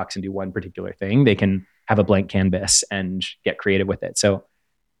in a box and do one particular thing. They can have a blank canvas and get creative with it. So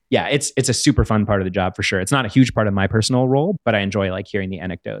yeah, it's a super fun part of the job for sure. It's not a huge part of my personal role, but I enjoy like hearing the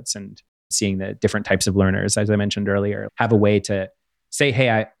anecdotes and seeing the different types of learners, as I mentioned earlier, have a way to say,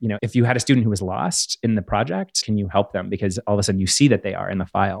 hey, if you had a student who was lost in the project, can you help them? Because all of a sudden you see that they are in the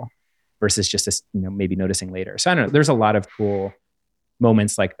file versus just this, maybe noticing later. So I don't know, there's a lot of cool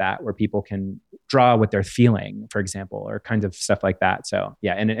moments like that where people can draw what they're feeling, for example, or kinds of stuff like that. So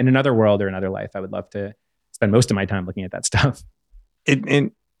yeah, in another world or another life, I would love to spend most of my time looking at that stuff.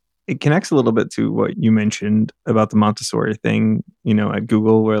 It connects a little bit to what you mentioned about the Montessori thing, at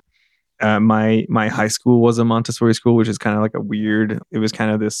Google, where my high school was a Montessori school, which is kind of like it was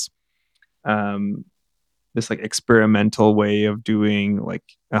kind of this like experimental way of doing like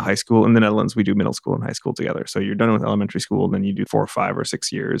a high school. In the Netherlands, we do middle school and high school together. So you're done with elementary school, then you do 4 or 5 or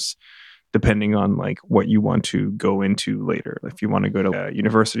 6 years, depending on like what you want to go into later. If you want to go to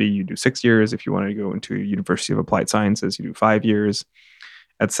university, you do 6 years. If you want to go into University of Applied Sciences, you do 5 years,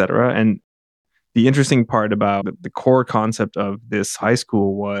 etc. And the interesting part about the core concept of this high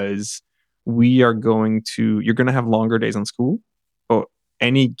school was you're going to have longer days on school, but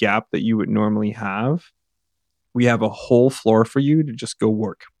any gap that you would normally have, we have a whole floor for you to just go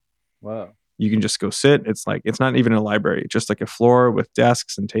work. Wow. You can just go sit. It's not even a library, just like a floor with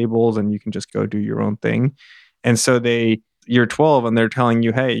desks and tables, and you can just go do your own thing. And so you're 12 and they're telling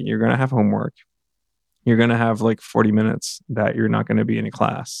you, hey, you're going to have homework. You're going to have like 40 minutes that you're not going to be in a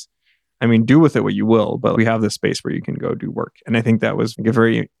class. I mean, do with it what you will, but we have this space where you can go do work. And I think that was a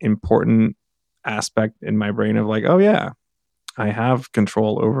very important aspect in my brain of like, oh yeah, I have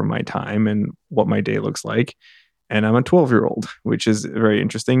control over my time and what my day looks like. And I'm a 12-year-old, which is very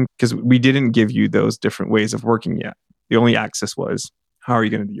interesting because we didn't give you those different ways of working yet. The only access was, how are you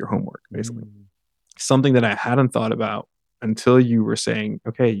going to do your homework, basically? Something that I hadn't thought about until you were saying,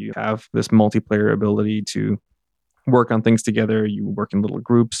 okay, you have this multiplayer ability to work on things together. You work in little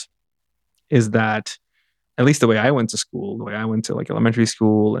groups. Is that, at least the way I went to school, the way I went to like elementary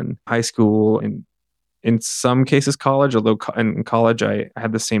school and high school, and in some cases college, although in college I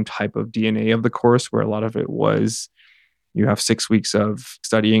had the same type of DNA of the course where a lot of it was you have 6 weeks of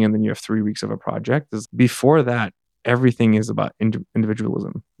studying and then you have 3 weeks of a project. Before that, everything is about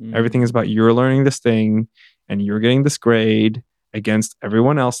individualism. Everything is about you're learning this thing and you're getting this grade against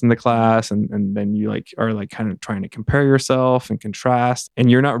everyone else in the class, and then you are kind of trying to compare yourself and contrast, and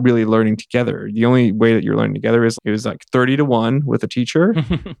you're not really learning together. The only way that you're learning together is it was like 30-1 with a teacher,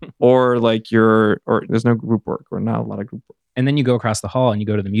 or there's no group work, or not a lot of group work. And then you go across the hall and you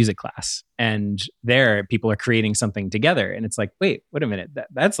go to the music class, and there people are creating something together, and it's like, wait a minute,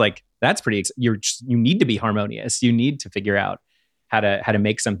 that's pretty. You need to be harmonious. You need to figure out how to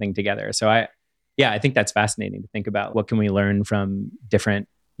make something together. So I think that's fascinating to think about. What can we learn from different,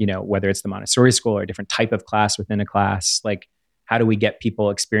 whether it's the Montessori school or a different type of class within a class? Like, how do we get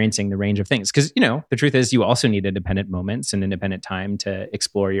people experiencing the range of things? Because, the truth is you also need independent moments and independent time to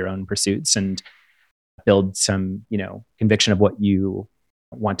explore your own pursuits and build some, conviction of what you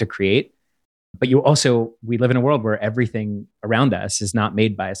want to create. But we live in a world where everything around us is not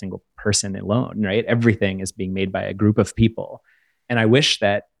made by a single person alone, right? Everything is being made by a group of people. And I wish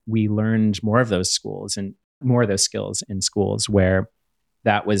that we learned more of those schools and more of those skills in schools where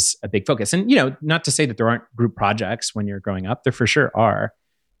that was a big focus. And, not to say that there aren't group projects when you're growing up, there for sure are.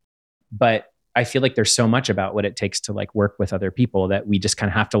 But I feel like there's so much about what it takes to like work with other people that we just kind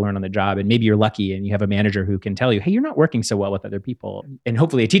of have to learn on the job. And maybe you're lucky and you have a manager who can tell you, hey, you're not working so well with other people. And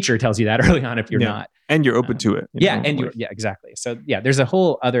hopefully a teacher tells you that early on if you're not. And you're open to it. Exactly. So there's a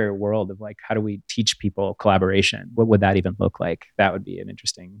whole other world of like, how do we teach people collaboration? What would that even look like? That would be an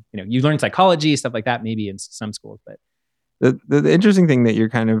interesting, you learn psychology, stuff like that, maybe in some schools, but. The interesting thing that you're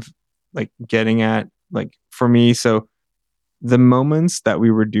kind of like getting at, like for me, so the moments that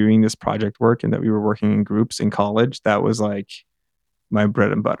we were doing this project work and that we were working in groups in college, that was like my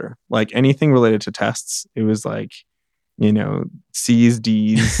bread and butter. Like anything related to tests, it was like, C's,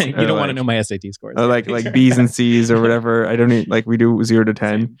 D's. You don't want to know my SAT scores. Or like B's and C's or whatever. I don't need, like we do 0 to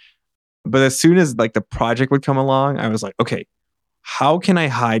 10. Same. But as soon as like the project would come along, I was like, okay, how can I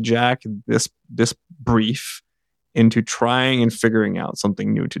hijack this brief into trying and figuring out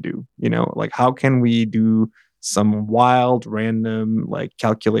something new to do. Like how can we do some wild, random like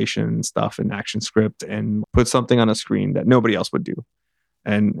calculation stuff in ActionScript and put something on a screen that nobody else would do.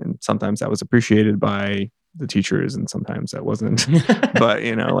 And sometimes that was appreciated by the teachers and sometimes that wasn't. But,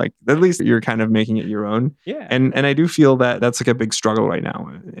 like at least you're kind of making it your own. Yeah. And I do feel that that's like a big struggle right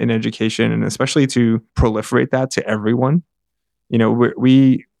now in education, and especially to proliferate that to everyone.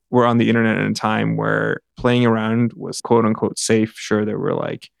 We were on the internet in a time where playing around was quote unquote safe. Sure, there were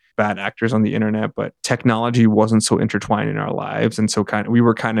like bad actors on the internet, but technology wasn't so intertwined in our lives. And so we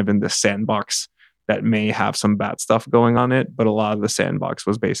were kind of in this sandbox that may have some bad stuff going on it, but a lot of the sandbox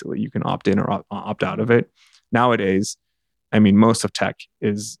was basically you can opt in or opt out of it. Nowadays, I mean, most of tech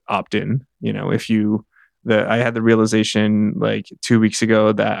is opt in. I had the realization like 2 weeks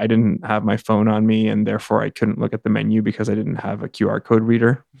ago that I didn't have my phone on me and therefore I couldn't look at the menu because I didn't have a QR code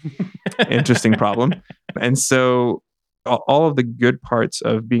reader. Interesting problem. And so all of the good parts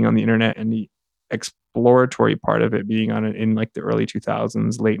of being on the internet and the exploratory part of it being on it in like the early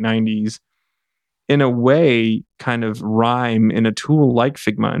 2000s, late 90s, in a way kind of rhyme in a tool like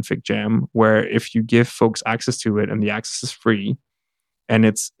Figma and FigJam, where if you give folks access to it and the access is free, and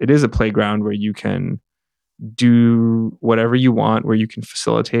it is a playground where you can do whatever you want, where you can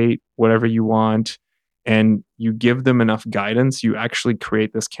facilitate whatever you want, and you give them enough guidance, you actually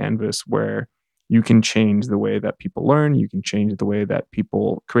create this canvas where you can change the way that people learn, you can change the way that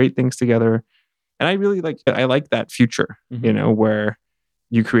people create things together. And I really like that future, where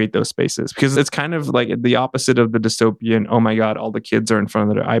you create those spaces, because it's kind of like the opposite of the dystopian, oh my God, all the kids are in front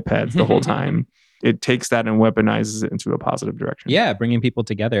of their iPads the whole time. It takes that and weaponizes it into a positive direction. Yeah, bringing people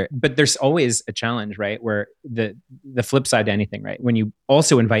together. But there's always a challenge, right? Where the flip side to anything, right? When you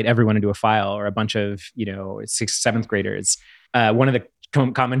also invite everyone into a file or a bunch of, 6th, 7th graders, one of the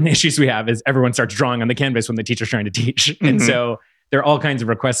common issues we have is everyone starts drawing on the canvas when the teacher's trying to teach. Mm-hmm. And so there are all kinds of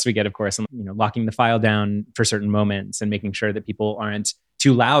requests we get, of course, and locking the file down for certain moments and making sure that people aren't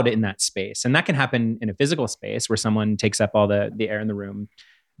too loud in that space. And that can happen in a physical space where someone takes up all the air in the room.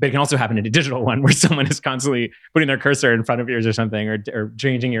 But it can also happen in a digital one where someone is constantly putting their cursor in front of yours or something, or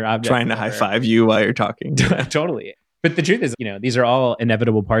changing your object. Trying to high five you while you're talking. Totally. But the truth is, these are all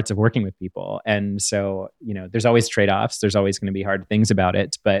inevitable parts of working with people. And so, there's always trade-offs. There's always going to be hard things about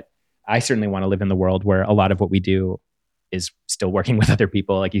it. But I certainly want to live in the world where a lot of what we do is still working with other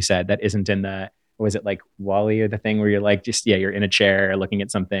people, like you said, that isn't in the, was it like WALL-E or the thing where you're like, you're in a chair looking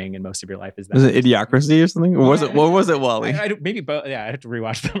at something and most of your life is that. Was it Idiocracy or something? Or was it, what was it, WALL-E? Maybe both. Yeah, I have to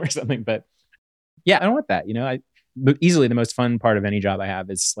rewatch them or something. But yeah, I don't want that. Easily the most fun part of any job I have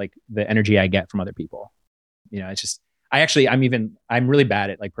is like the energy I get from other people. It's just, I'm really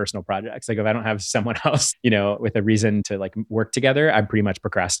bad at like personal projects. Like if I don't have someone else, with a reason to like work together, I pretty much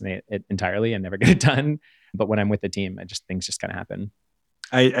procrastinate it entirely and never get it done. But when I'm with the team, things just kind of happen.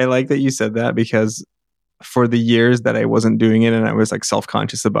 I like that you said that, because for the years that I wasn't doing it and I was like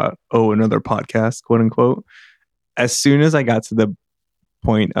self-conscious about, another podcast, quote unquote, as soon as I got to the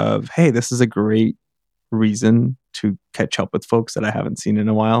point of, hey, this is a great reason to catch up with folks that I haven't seen in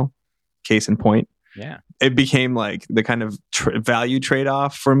a while, case in point. Yeah. It became like the kind of value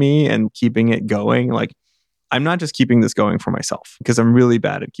trade-off for me and keeping it going. Like, I'm not just keeping this going for myself, because I'm really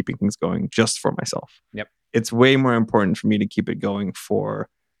bad at keeping things going just for myself. Yep. It's way more important for me to keep it going for,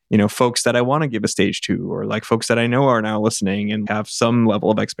 folks that I want to give a stage to, or like folks that I know are now listening and have some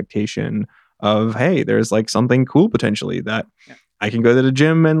level of expectation of, hey, there's like something cool potentially that I can go to the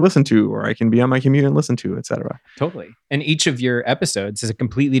gym and listen to, or I can be on my commute and listen to, etc. Totally. And each of your episodes has a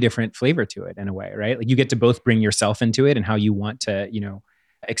completely different flavor to it in a way, right? Like you get to both bring yourself into it and how you want to,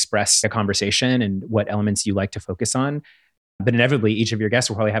 express a conversation and what elements you like to focus on. But inevitably, each of your guests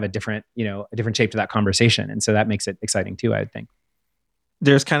will probably have a different shape to that conversation. And so that makes it exciting too, I would think.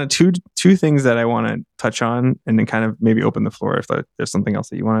 There's kind of two things that I want to touch on, and then kind of maybe open the floor if there's something else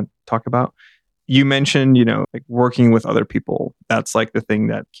that you want to talk about. You mentioned, like working with other people. That's like the thing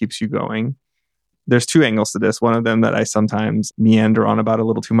that keeps you going. There's two angles to this. One of them that I sometimes meander on about a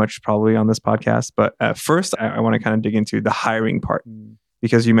little too much, probably on this podcast. But first, I want to kind of dig into the hiring part,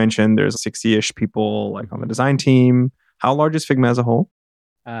 because you mentioned there's 60-ish people like on the design team. How large is Figma as a whole?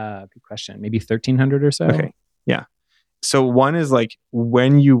 Good question. Maybe 1,300 or so. Okay. Yeah. So one is like,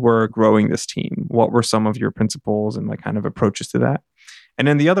 when you were growing this team, what were some of your principles and like kind of approaches to that? And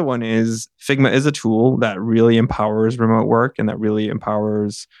then the other one is Figma is a tool that really empowers remote work and that really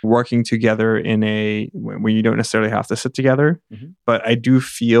empowers working together in where you don't necessarily have to sit together. Mm-hmm. But I do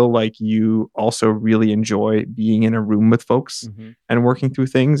feel like you also really enjoy being in a room with folks and working through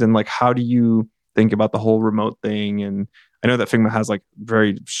things. And like, how do you think about the whole remote thing? And I know that Figma has like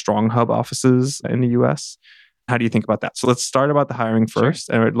very strong hub offices in the US. How do you think about that? So let's start about the hiring first.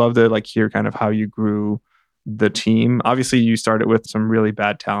 Sure. And I'd love to like hear kind of how you grew the team. Obviously, you started with some really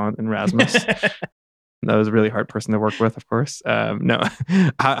bad talent in Rasmus. That was a really hard person to work with, of course. No,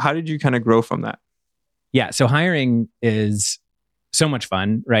 how did you kind of grow from that? Yeah, so hiring is so much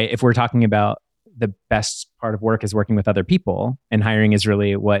fun, right? If we're talking about the best part of work is working with other people, and hiring is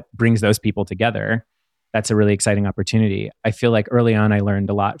really what brings those people together, that's a really exciting opportunity. I feel like early on, I learned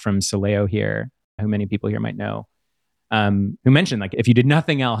a lot from Soleo here, who many people here might know, who mentioned like, if you did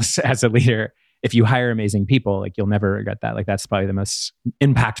nothing else as a leader, if you hire amazing people, like you'll never regret that. Like that's probably the most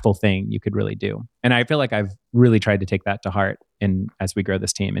impactful thing you could really do. And I feel like I've really tried to take that to heart as we grow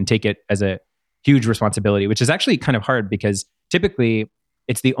this team and take it as a huge responsibility, which is actually kind of hard because typically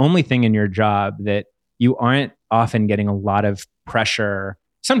it's the only thing in your job that you aren't often getting a lot of pressure.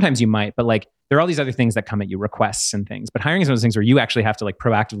 Sometimes you might, but like there are all these other things that come at you, requests and things. But hiring is one of those things where you actually have to like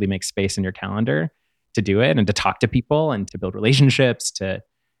proactively make space in your calendar to do it and to talk to people and to build relationships, to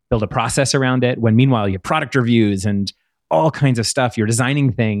build a process around it. When meanwhile, you have product reviews and all kinds of stuff. You're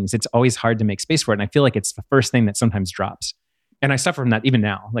designing things. It's always hard to make space for it. And I feel like it's the first thing that sometimes drops. And I suffer from that even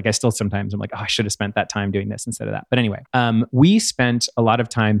now. Like I still sometimes I'm like, oh, I should have spent that time doing this instead of that. But anyway, we spent a lot of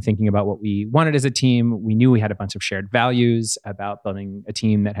time thinking about what we wanted as a team. We knew we had a bunch of shared values about building a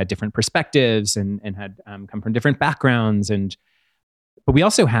team that had different perspectives and had come from different backgrounds. But we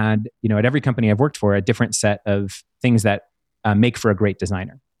also had, at every company I've worked for, a different set of things that make for a great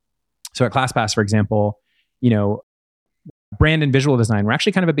designer. So at ClassPass, for example, brand and visual design were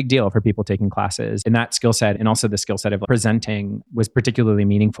actually kind of a big deal for people taking classes. And that skill set and also the skill set of presenting was particularly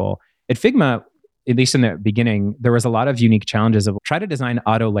meaningful. At Figma, at least in the beginning, there was a lot of unique challenges of try to design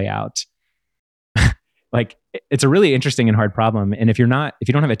auto layout. Like it's a really interesting and hard problem. And if you don't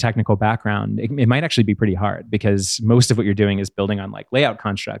have a technical background, it might actually be pretty hard because most of what you're doing is building on like layout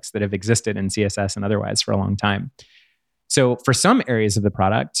constructs that have existed in CSS and otherwise for a long time. So for some areas of the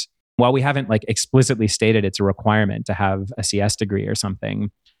product, while we haven't like explicitly stated it's a requirement to have a CS degree or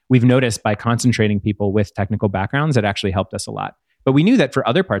something, we've noticed by concentrating people with technical backgrounds, it actually helped us a lot. But we knew that for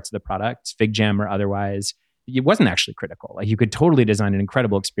other parts of the product, FigJam or otherwise, it wasn't actually critical. Like you could totally design an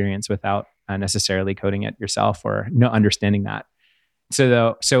incredible experience without necessarily coding it yourself or no understanding that.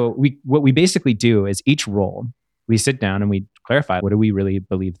 So what we basically do is each role, we sit down and we clarify, what do we really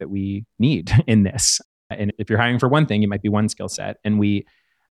believe that we need in this? And if you're hiring for one thing, it might be one skill set. And we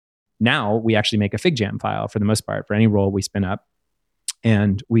actually make a FigJam file for the most part for any role we spin up.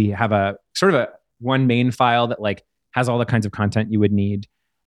 And we have a sort of a one main file that like has all the kinds of content you would need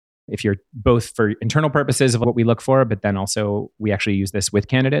if you're both for internal purposes of what we look for, but then also we actually use this with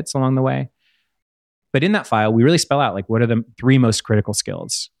candidates along the way. But in that file, we really spell out like what are the 3 most critical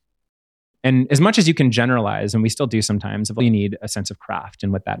skills. And as much as you can generalize, and we still do sometimes, you need a sense of craft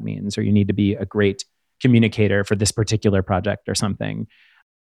and what that means, or you need to be a great communicator for this particular project or something.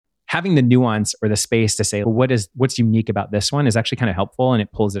 Having the nuance or the space to say, what's unique about this one is actually kind of helpful, and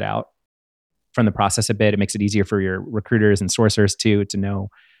it pulls it out from the process a bit. It makes it easier for your recruiters and sourcers to know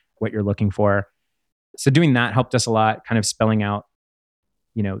what you're looking for. So doing that helped us a lot, kind of spelling out,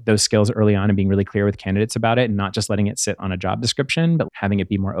 those skills early on and being really clear with candidates about it and not just letting it sit on a job description, but having it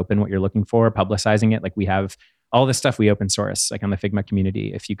be more open what you're looking for, publicizing it. Like we have all this stuff we open source, like on the Figma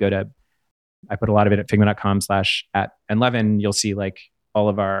community. If you go to, I put a lot of it at figma.com/@Levin, you'll see like all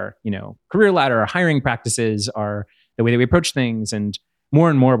of our, career ladder, our hiring practices, are the way that we approach things. And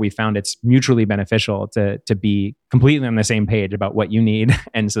more we found it's mutually beneficial to be completely on the same page about what you need.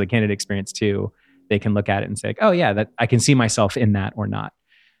 And so the candidate experience too, they can look at it and say, oh yeah, that I can see myself in that or not.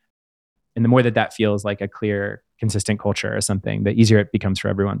 And the more that feels like a clear, consistent culture or something, the easier it becomes for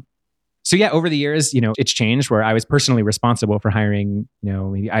everyone. So yeah, over the years, it's changed where I was personally responsible for hiring,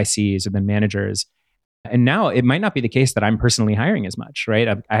 maybe ICs and then managers. And now it might not be the case that I'm personally hiring as much, right?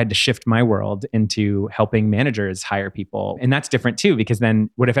 I had to shift my world into helping managers hire people. And that's different too, because then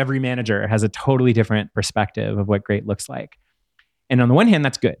what if every manager has a totally different perspective of what great looks like? And on the one hand,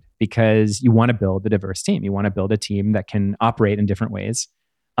 that's good because you want to build a diverse team. You want to build a team that can operate in different ways.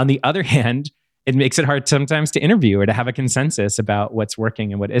 On the other hand, it makes it hard sometimes to interview or to have a consensus about what's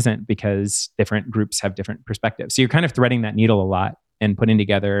working and what isn't because different groups have different perspectives. So you're kind of threading that needle a lot and putting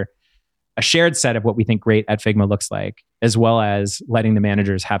together a shared set of what we think great at Figma looks like, as well as letting the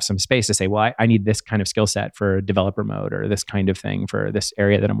managers have some space to say, well, I need this kind of skill set for developer mode or this kind of thing for this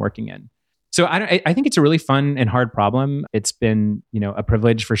area that I'm working in. So I think it's a really fun and hard problem. It's been, a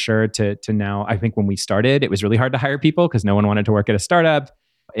privilege for sure to now. I think when we started, it was really hard to hire people because no one wanted to work at a startup.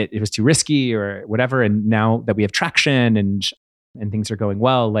 It was too risky or whatever. And now that we have traction and things are going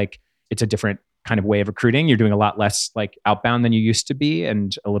well, like it's a different kind of way of recruiting. You're doing a lot less like outbound than you used to be,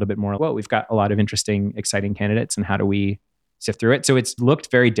 and a little bit more, whoa, we've got a lot of interesting, exciting candidates, and how do we sift through it? So it's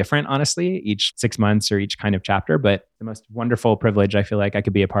looked very different, honestly, each 6 months or each kind of chapter. But the most wonderful privilege I feel like I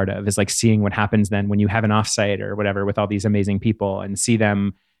could be a part of is like seeing what happens then when you have an offsite or whatever with all these amazing people, and see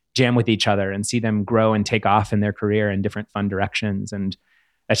them jam with each other and see them grow and take off in their career in different fun directions. And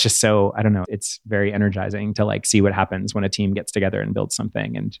that's just so, I don't know, it's very energizing to like see what happens when a team gets together and builds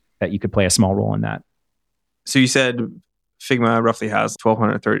something, and that you could play a small role in that. So you said Figma roughly has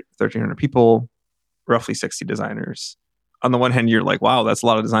 1,200, 1,300 people, roughly 60 designers. On the one hand, you're like, wow, that's a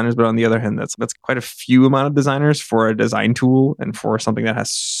lot of designers. But on the other hand, that's quite a few amount of designers for a design tool and for something that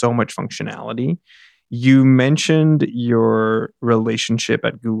has so much functionality. You mentioned your relationship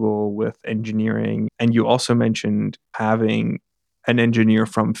at Google with engineering, and you also mentioned having an engineer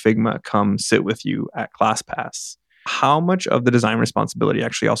from Figma come sit with you at ClassPass. How much of the design responsibility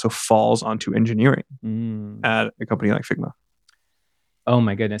actually also falls onto engineering at a company like Figma? Oh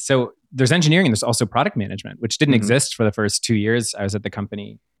my goodness. So there's engineering and there's also product management, which didn't exist for the first 2 years I was at the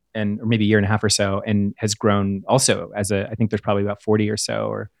company, or maybe a year and a half or so, and has grown also I think there's probably about 40 or so,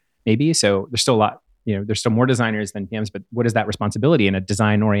 or maybe. So there's still a lot, there's still more designers than PMs, but what is that responsibility in a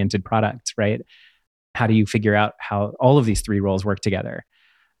design oriented product, right? How do you figure out how all of these three roles work together?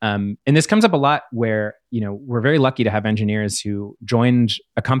 And this comes up a lot where, we're very lucky to have engineers who joined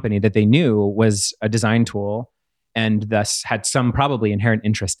a company that they knew was a design tool and thus had some probably inherent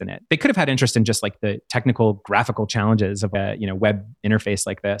interest in it. They could have had interest in just like the technical graphical challenges of a web interface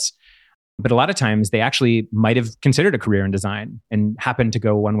like this. But a lot of times they actually might have considered a career in design and happened to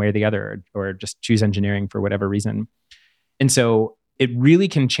go one way or the other, or just choose engineering for whatever reason. And so it really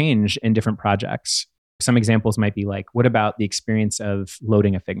can change in different projects. Some examples might be like, what about the experience of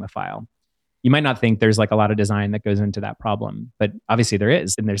loading a Figma file? You might not think there's like a lot of design that goes into that problem, but obviously there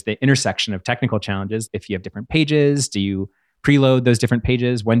is. And there's the intersection of technical challenges. If you have different pages, do you preload those different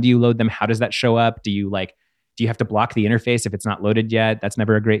pages? When do you load them? How does that show up? Do you have to block the interface if it's not loaded yet? That's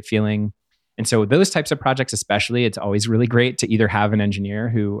never a great feeling. And so those types of projects, especially, it's always really great to either have an engineer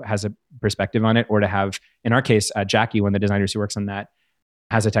who has a perspective on it, or to have, in our case, Jackie, one of the designers who works on that,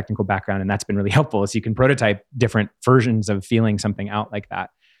 has a technical background, and that's been really helpful. So you can prototype different versions of feeling something out like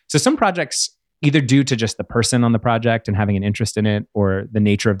that. So some projects, either due to just the person on the project and having an interest in it, or the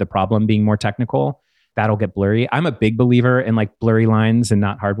nature of the problem being more technical, that'll get blurry. I'm a big believer in like blurry lines and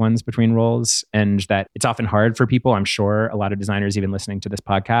not hard ones between roles, and that it's often hard for people. I'm sure a lot of designers, even listening to this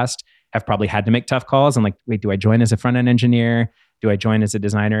podcast, have probably had to make tough calls and like, wait, do I join as a front-end engineer? Do I join as a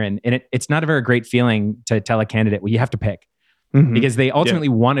designer? And it's not a very great feeling to tell a candidate, well, you have to pick. Because they ultimately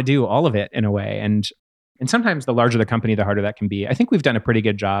want to do all of it in a way. And sometimes the larger the company, the harder that can be. I think we've done a pretty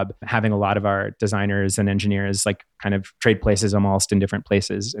good job having a lot of our designers and engineers like kind of trade places almost in different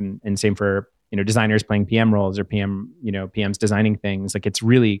places. And same for, designers playing PM roles, or PMs designing things. Like it's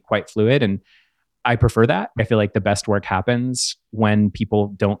really quite fluid. And I prefer that. I feel like the best work happens when people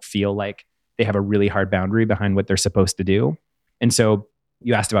don't feel like they have a really hard boundary behind what they're supposed to do. And so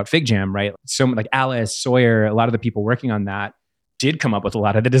you asked about FigJam, right? So like Alice, Sawyer, a lot of the people working on that did come up with a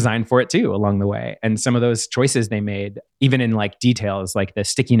lot of the design for it too along the way. And some of those choices they made, even in like details, like the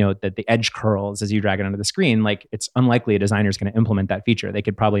sticky note that the edge curls as you drag it onto the screen, like it's unlikely a designer is going to implement that feature. They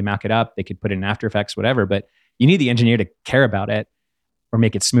could probably mock it up, they could put it in After Effects, whatever, but you need the engineer to care about it or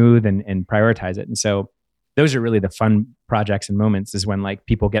make it smooth and prioritize it. And so those are really the fun projects and moments, is when like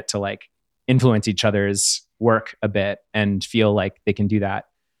people get to like influence each other's work a bit and feel like they can do that.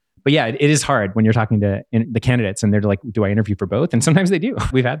 But yeah, it is hard when you're talking to the candidates and they're like, do I interview for both? And sometimes they do.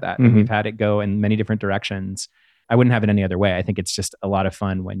 We've had that. And we've had it go in many different directions. I wouldn't have it any other way. I think it's just a lot of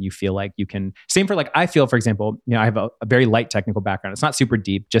fun when you feel like you can, same for like, I feel, for example, I have a very light technical background. It's not super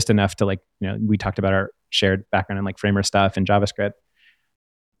deep, just enough to like, we talked about our shared background in like Framer stuff and JavaScript.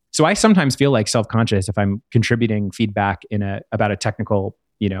 So I sometimes feel like self-conscious if I'm contributing feedback about a technical,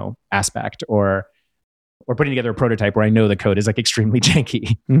 aspect, or putting together a prototype where I know the code is like extremely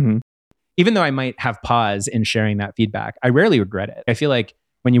janky. Even though I might have pause in sharing that feedback, I rarely regret it. I feel like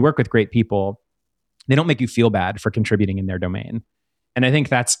when you work with great people, they don't make you feel bad for contributing in their domain. And I think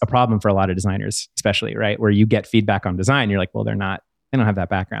that's a problem for a lot of designers, especially, right? Where you get feedback on design, you're like, well, they don't have that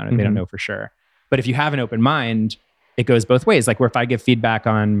background and they don't know for sure. But if you have an open mind, it goes both ways. Like where if I give feedback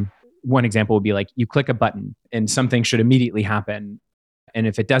on, one example would be like, you click a button and something should immediately happen. And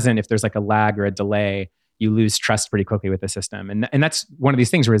if it doesn't, if there's like a lag or a delay, you lose trust pretty quickly with the system. And that's one of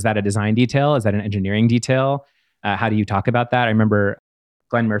these things where, is that a design detail? Is that an engineering detail? How do you talk about that? I remember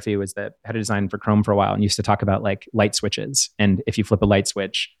Glenn Murphy was the head of design for Chrome for a while and used to talk about like light switches. And if you flip a light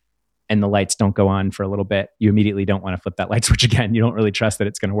switch, and the lights don't go on for a little bit, you immediately don't want to flip that light switch again. You don't really trust that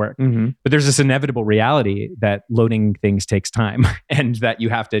it's going to work. But there's this inevitable reality that loading things takes time and that you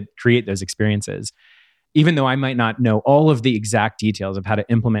have to create those experiences. Even though I might not know all of the exact details of how to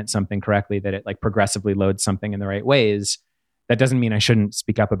implement something correctly, that it like progressively loads something in the right ways, that doesn't mean I shouldn't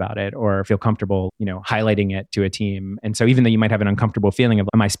speak up about it or feel comfortable, highlighting it to a team. And so even though you might have an uncomfortable feeling of,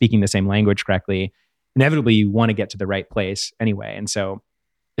 am I speaking the same language correctly? Inevitably, you want to get to the right place anyway. And so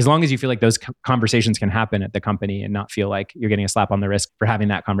as long as you feel like those conversations can happen at the company and not feel like you're getting a slap on the wrist for having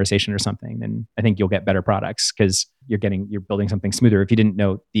that conversation or something, then I think you'll get better products because you're building something smoother. If you didn't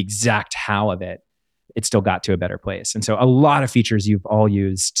know the exact how of it, it still got to a better place. And so a lot of features you've all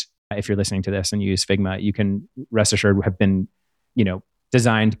used, if you're listening to this and you use Figma, you can rest assured have been,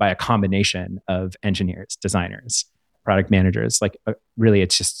 designed by a combination of engineers, designers, product managers. Like really,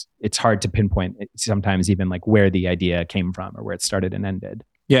 it's hard to pinpoint sometimes even like where the idea came from or where it started and ended.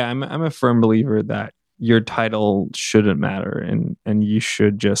 Yeah, I'm a firm believer that your title shouldn't matter and you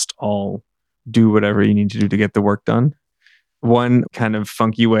should just all do whatever you need to do to get the work done. One kind of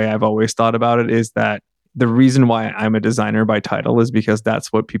funky way I've always thought about it is that the reason why I'm a designer by title is because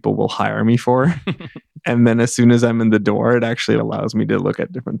that's what people will hire me for. And then as soon as I'm in the door, it actually allows me to look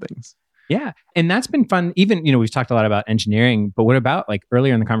at different things. Yeah. And that's been fun. Even, we've talked a lot about engineering, but what about like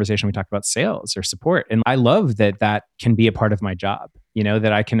earlier in the conversation, we talked about sales or support. And I love that can be a part of my job,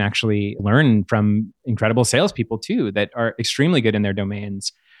 that I can actually learn from incredible salespeople too, that are extremely good in their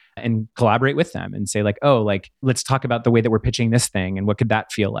domains and collaborate with them and say like, oh, like, let's talk about the way that we're pitching this thing and what could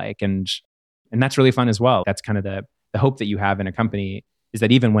that feel like? And that's really fun as well. That's kind of the hope that you have in a company is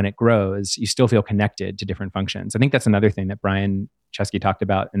that even when it grows, you still feel connected to different functions. I think that's another thing that Brian Chesky talked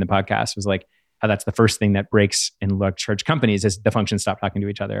about in the podcast was like how that's the first thing that breaks in large companies is the functions stop talking to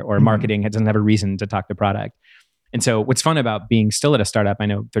each other or marketing doesn't have a reason to talk to product. And so what's fun about being still at a startup, I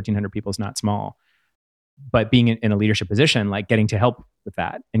know 1,300 people is not small, but being in a leadership position, like getting to help with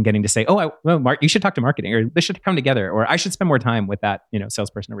that and getting to say, oh, Mark, you should talk to marketing or this should come together or I should spend more time with that,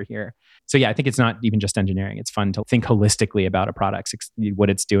 salesperson over here. So yeah, I think it's not even just engineering. It's fun to think holistically about a product,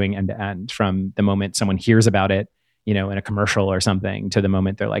 what it's doing end to end from the moment someone hears about it, in a commercial or something to the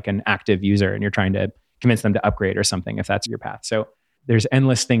moment they're like an active user and you're trying to convince them to upgrade or something if that's your path. So there's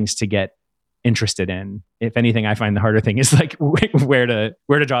endless things to get interested in. If anything, I find the harder thing is like where to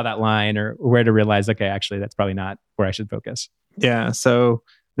draw that line or where to realize, okay, actually that's probably not where I should focus. Yeah. So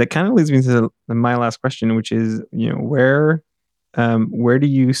that kind of leads me to my last question, which is, where do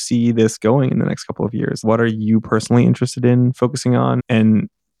you see this going in the next couple of years? What are you personally interested in focusing on? And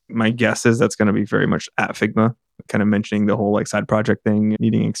my guess is that's going to be very much at Figma, kind of mentioning the whole like side project thing,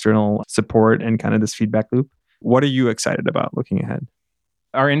 needing external support and kind of this feedback loop. What are you excited about looking ahead?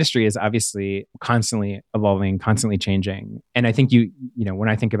 Our industry is obviously constantly evolving, constantly changing. And I think when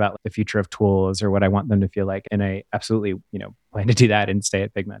I think about the future of tools or what I want them to feel like, and I absolutely, plan to do that and stay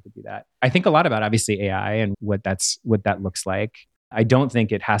at Figma to do that. I think a lot about obviously AI and what that looks like. I don't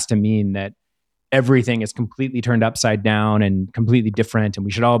think it has to mean that everything is completely turned upside down and completely different and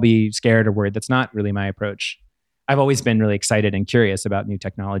we should all be scared or worried. That's not really my approach. I've always been really excited and curious about new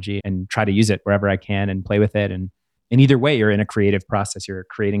technology and try to use it wherever I can and play with it. And either way, you're in a creative process. You're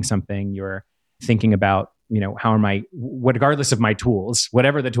creating something. You're thinking about, regardless of my tools,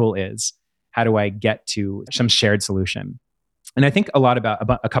 whatever the tool is, how do I get to some shared solution? And I think a lot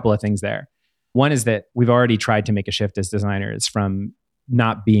about a couple of things there. One is that we've already tried to make a shift as designers from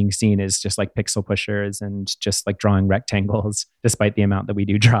not being seen as just like pixel pushers and just like drawing rectangles, despite the amount that we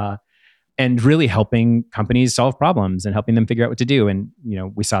do draw, and really helping companies solve problems and helping them figure out what to do. And,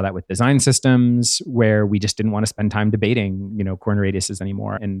 we saw that with design systems where we just didn't want to spend time debating, corner radiuses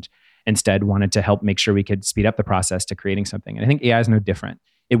anymore and instead wanted to help make sure we could speed up the process to creating something. And I think AI is no different.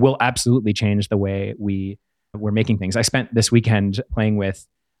 It will absolutely change the way we're making things. I spent this weekend playing with,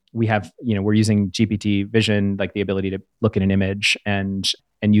 we're using GPT vision, like the ability to look at an image and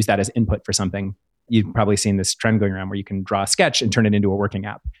use that as input for something. You've probably seen this trend going around where you can draw a sketch and turn it into a working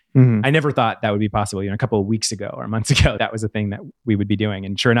app. I never thought that would be possible. A couple of weeks ago or months ago, that was a thing that we would be doing.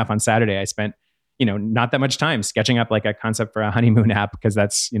 And sure enough, on Saturday, I spent, not that much time sketching up like a concept for a honeymoon app because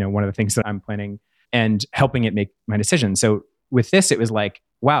that's, one of the things that I'm planning and helping it make my decision. So with this, it was like,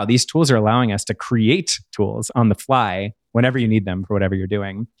 wow, these tools are allowing us to create tools on the fly whenever you need them for whatever you're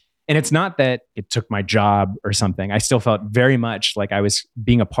doing. And it's not that it took my job or something. I still felt very much like I was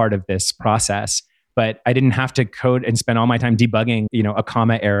being a part of this process. But I didn't have to code and spend all my time debugging, a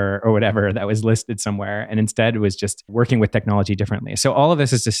comma error or whatever that was listed somewhere. And instead it was just working with technology differently. So all of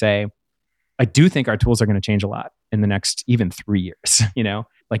this is to say, I do think our tools are going to change a lot in the next even 3 years.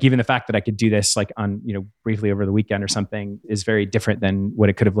 Like even the fact that I could do this like on, briefly over the weekend or something is very different than what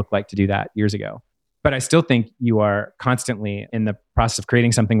it could have looked like to do that years ago. But I still think you are constantly in the process of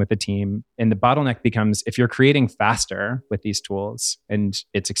creating something with the team. And the bottleneck becomes if you're creating faster with these tools and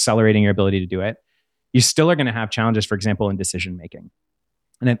it's accelerating your ability to do it, you still are going to have challenges, for example, in decision making.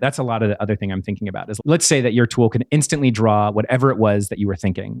 And that's a lot of the other thing I'm thinking about is let's say that your tool can instantly draw whatever it was that you were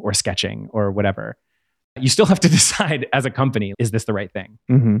thinking or sketching or whatever. You still have to decide as a company, is this the right thing?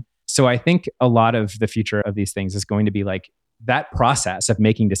 Mm-hmm. So I think a lot of the future of these things is going to be like that process of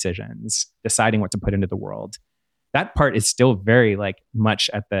making decisions, deciding what to put into the world. That part is still very like much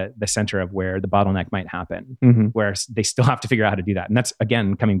at the center of where the bottleneck might happen, where they still have to figure out how to do that. And that's,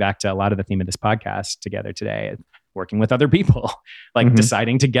 again, coming back to a lot of the theme of this podcast together today, working with other people, like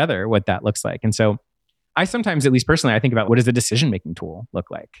deciding together what that looks like. And so I sometimes, at least personally, I think about what does a decision-making tool look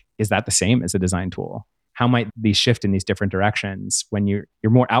like? Is that the same as a design tool? How might these shift in these different directions when you're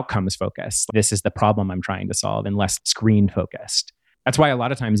more outcomes focused? This is the problem I'm trying to solve and less screen focused. That's why a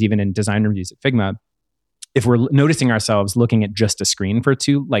lot of times, even in design reviews at Figma, if we're noticing ourselves looking at just a screen for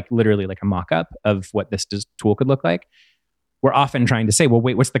two, like literally like a mock-up of what this tool could look like, we're often trying to say, well,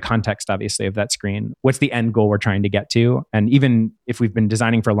 wait, what's the context, obviously, of that screen? What's the end goal we're trying to get to? And even if we've been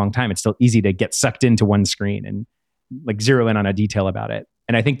designing for a long time, it's still easy to get sucked into one screen and like zero in on a detail about it.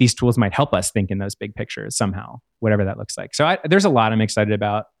 And I think these tools might help us think in those big pictures somehow, whatever that looks like. So there's a lot I'm excited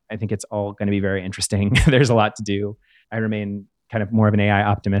about. I think it's all going to be very interesting. There's a lot to do. I remain kind of more of an AI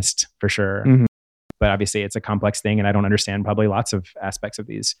optimist for sure. But obviously it's a complex thing and I don't understand probably lots of aspects of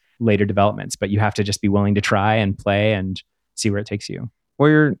these later developments, but you have to just be willing to try and play and see where it takes you. What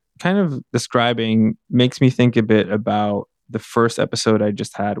you're kind of describing makes me think a bit about the first episode I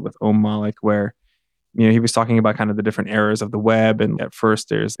just had with Om Malik, where he was talking about kind of the different eras of the web. And at first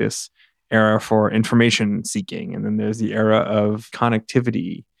there's this era for information seeking, and then there's the era of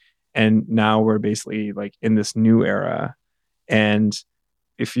connectivity. And now we're basically like in this new era. And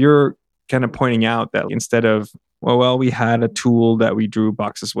if you're kind of pointing out that instead of, well, we had a tool that we drew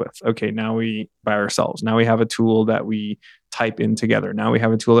boxes with. Okay, now we by ourselves. Now we have a tool that we type in together. Now we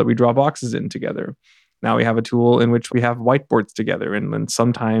have a tool that we draw boxes in together. Now we have a tool in which we have whiteboards together. And then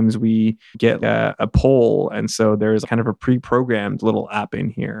sometimes we get a poll. And so there's kind of a pre-programmed little app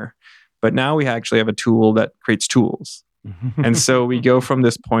in here. But now we actually have a tool that creates tools. And so we go from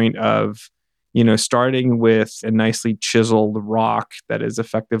this point of, starting with a nicely chiseled rock that is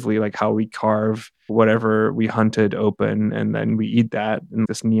effectively like how we carve whatever we hunted open, and then we eat that in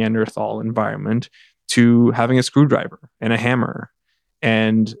this Neanderthal environment, to having a screwdriver and a hammer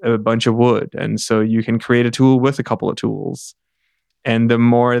and a bunch of wood. And so you can create a tool with a couple of tools. And the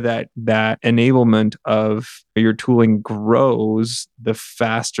more that enablement of your tooling grows, the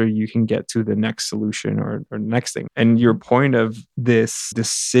faster you can get to the next solution or next thing. And your point of this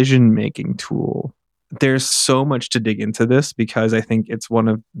decision-making tool, there's so much to dig into this, because I think it's one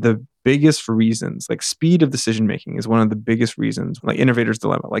of the biggest reasons, like speed of decision-making is one of the biggest reasons, like innovator's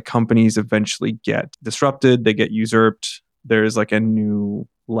dilemma, like companies eventually get disrupted, they get usurped. There's like a new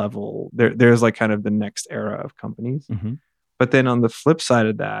level. There's like kind of the next era of companies. But then on the flip side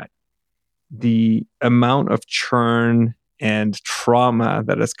of that, the amount of churn and trauma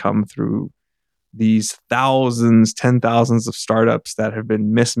that has come through these thousands, 10,000s of startups that have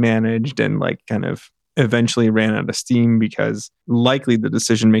been mismanaged and like kind of eventually ran out of steam because likely the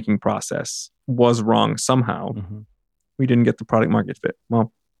decision-making process was wrong somehow. We didn't get the product market fit.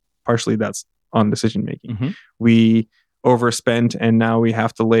 Well, partially that's on decision-making. We overspent and now we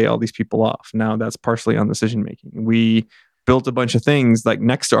have to lay all these people off. Now that's partially on decision-making. We built a bunch of things like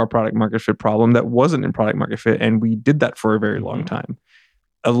next to our product market fit problem that wasn't in product market fit, and we did that for a very long time.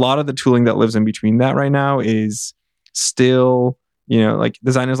 A lot of the tooling that lives in between that right now is still, like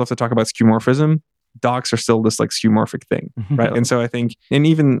designers love to talk about skeuomorphism. Docs are still this like skeuomorphic thing, right? And so I think, and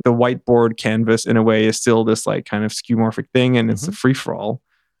even the whiteboard canvas in a way is still this like kind of skeuomorphic thing, and it's a free for all.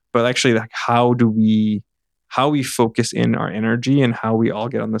 But actually, like how we focus in our energy and how we all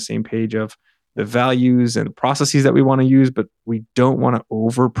get on the same page of the values and the processes that we want to use, but we don't want to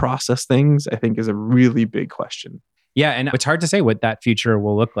over process things, I think is a really big question. Yeah. And it's hard to say what that future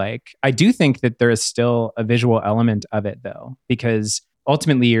will look like. I do think that there is still a visual element of it though, because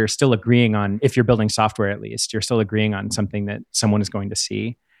ultimately you're still agreeing on, if you're building software at least, you're still agreeing on something that someone is going to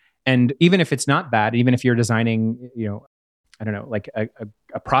see. And even if it's not bad, even if you're designing, I don't know, like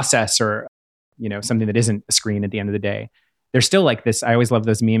a process or, something that isn't a screen at the end of the day, there's still like this, I always love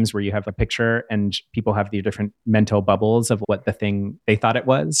those memes where you have a picture and people have the different mental bubbles of what the thing they thought it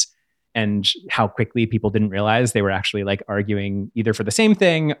was and how quickly people didn't realize they were actually like arguing either for the same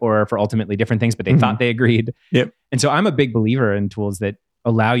thing or for ultimately different things, but they thought they agreed. Yep. And so I'm a big believer in tools that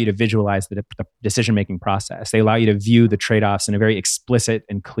allow you to visualize the decision-making process. They allow you to view the trade-offs in a very explicit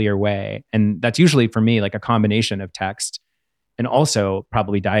and clear way. And that's usually for me like a combination of text and also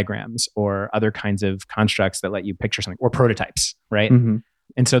probably diagrams or other kinds of constructs that let you picture something, or prototypes, right? Mm-hmm.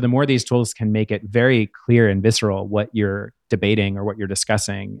 And so the more these tools can make it very clear and visceral what you're debating or what you're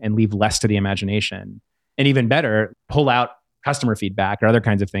discussing and leave less to the imagination, and even better, pull out customer feedback or other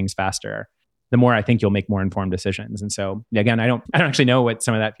kinds of things faster, the more I think you'll make more informed decisions. And so again, I don't actually know what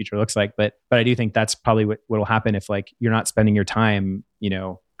some of that future looks like, but I do think that's probably what will happen if like you're not spending your time,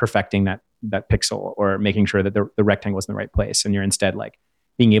 perfecting that pixel or making sure that the rectangle is in the right place. And you're instead like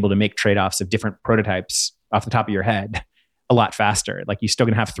being able to make trade-offs of different prototypes off the top of your head a lot faster. Like you're still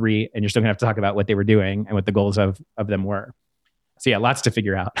going to have 3 and you're still going to have to talk about what they were doing and what the goals of them were. So yeah, lots to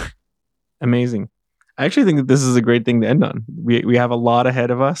figure out. Amazing. I actually think that this is a great thing to end on. We have a lot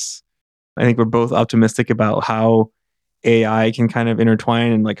ahead of us. I think we're both optimistic about how AI can kind of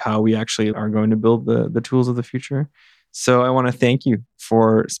intertwine and like how we actually are going to build the tools of the future. So I want to thank you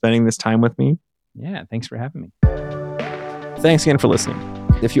for spending this time with me. Yeah, thanks for having me. Thanks again for listening.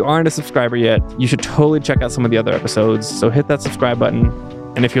 If you aren't a subscriber yet, you should totally check out some of the other episodes. So hit that subscribe button.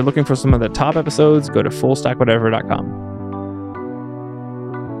 And if you're looking for some of the top episodes, go to fullstackwhatever.com.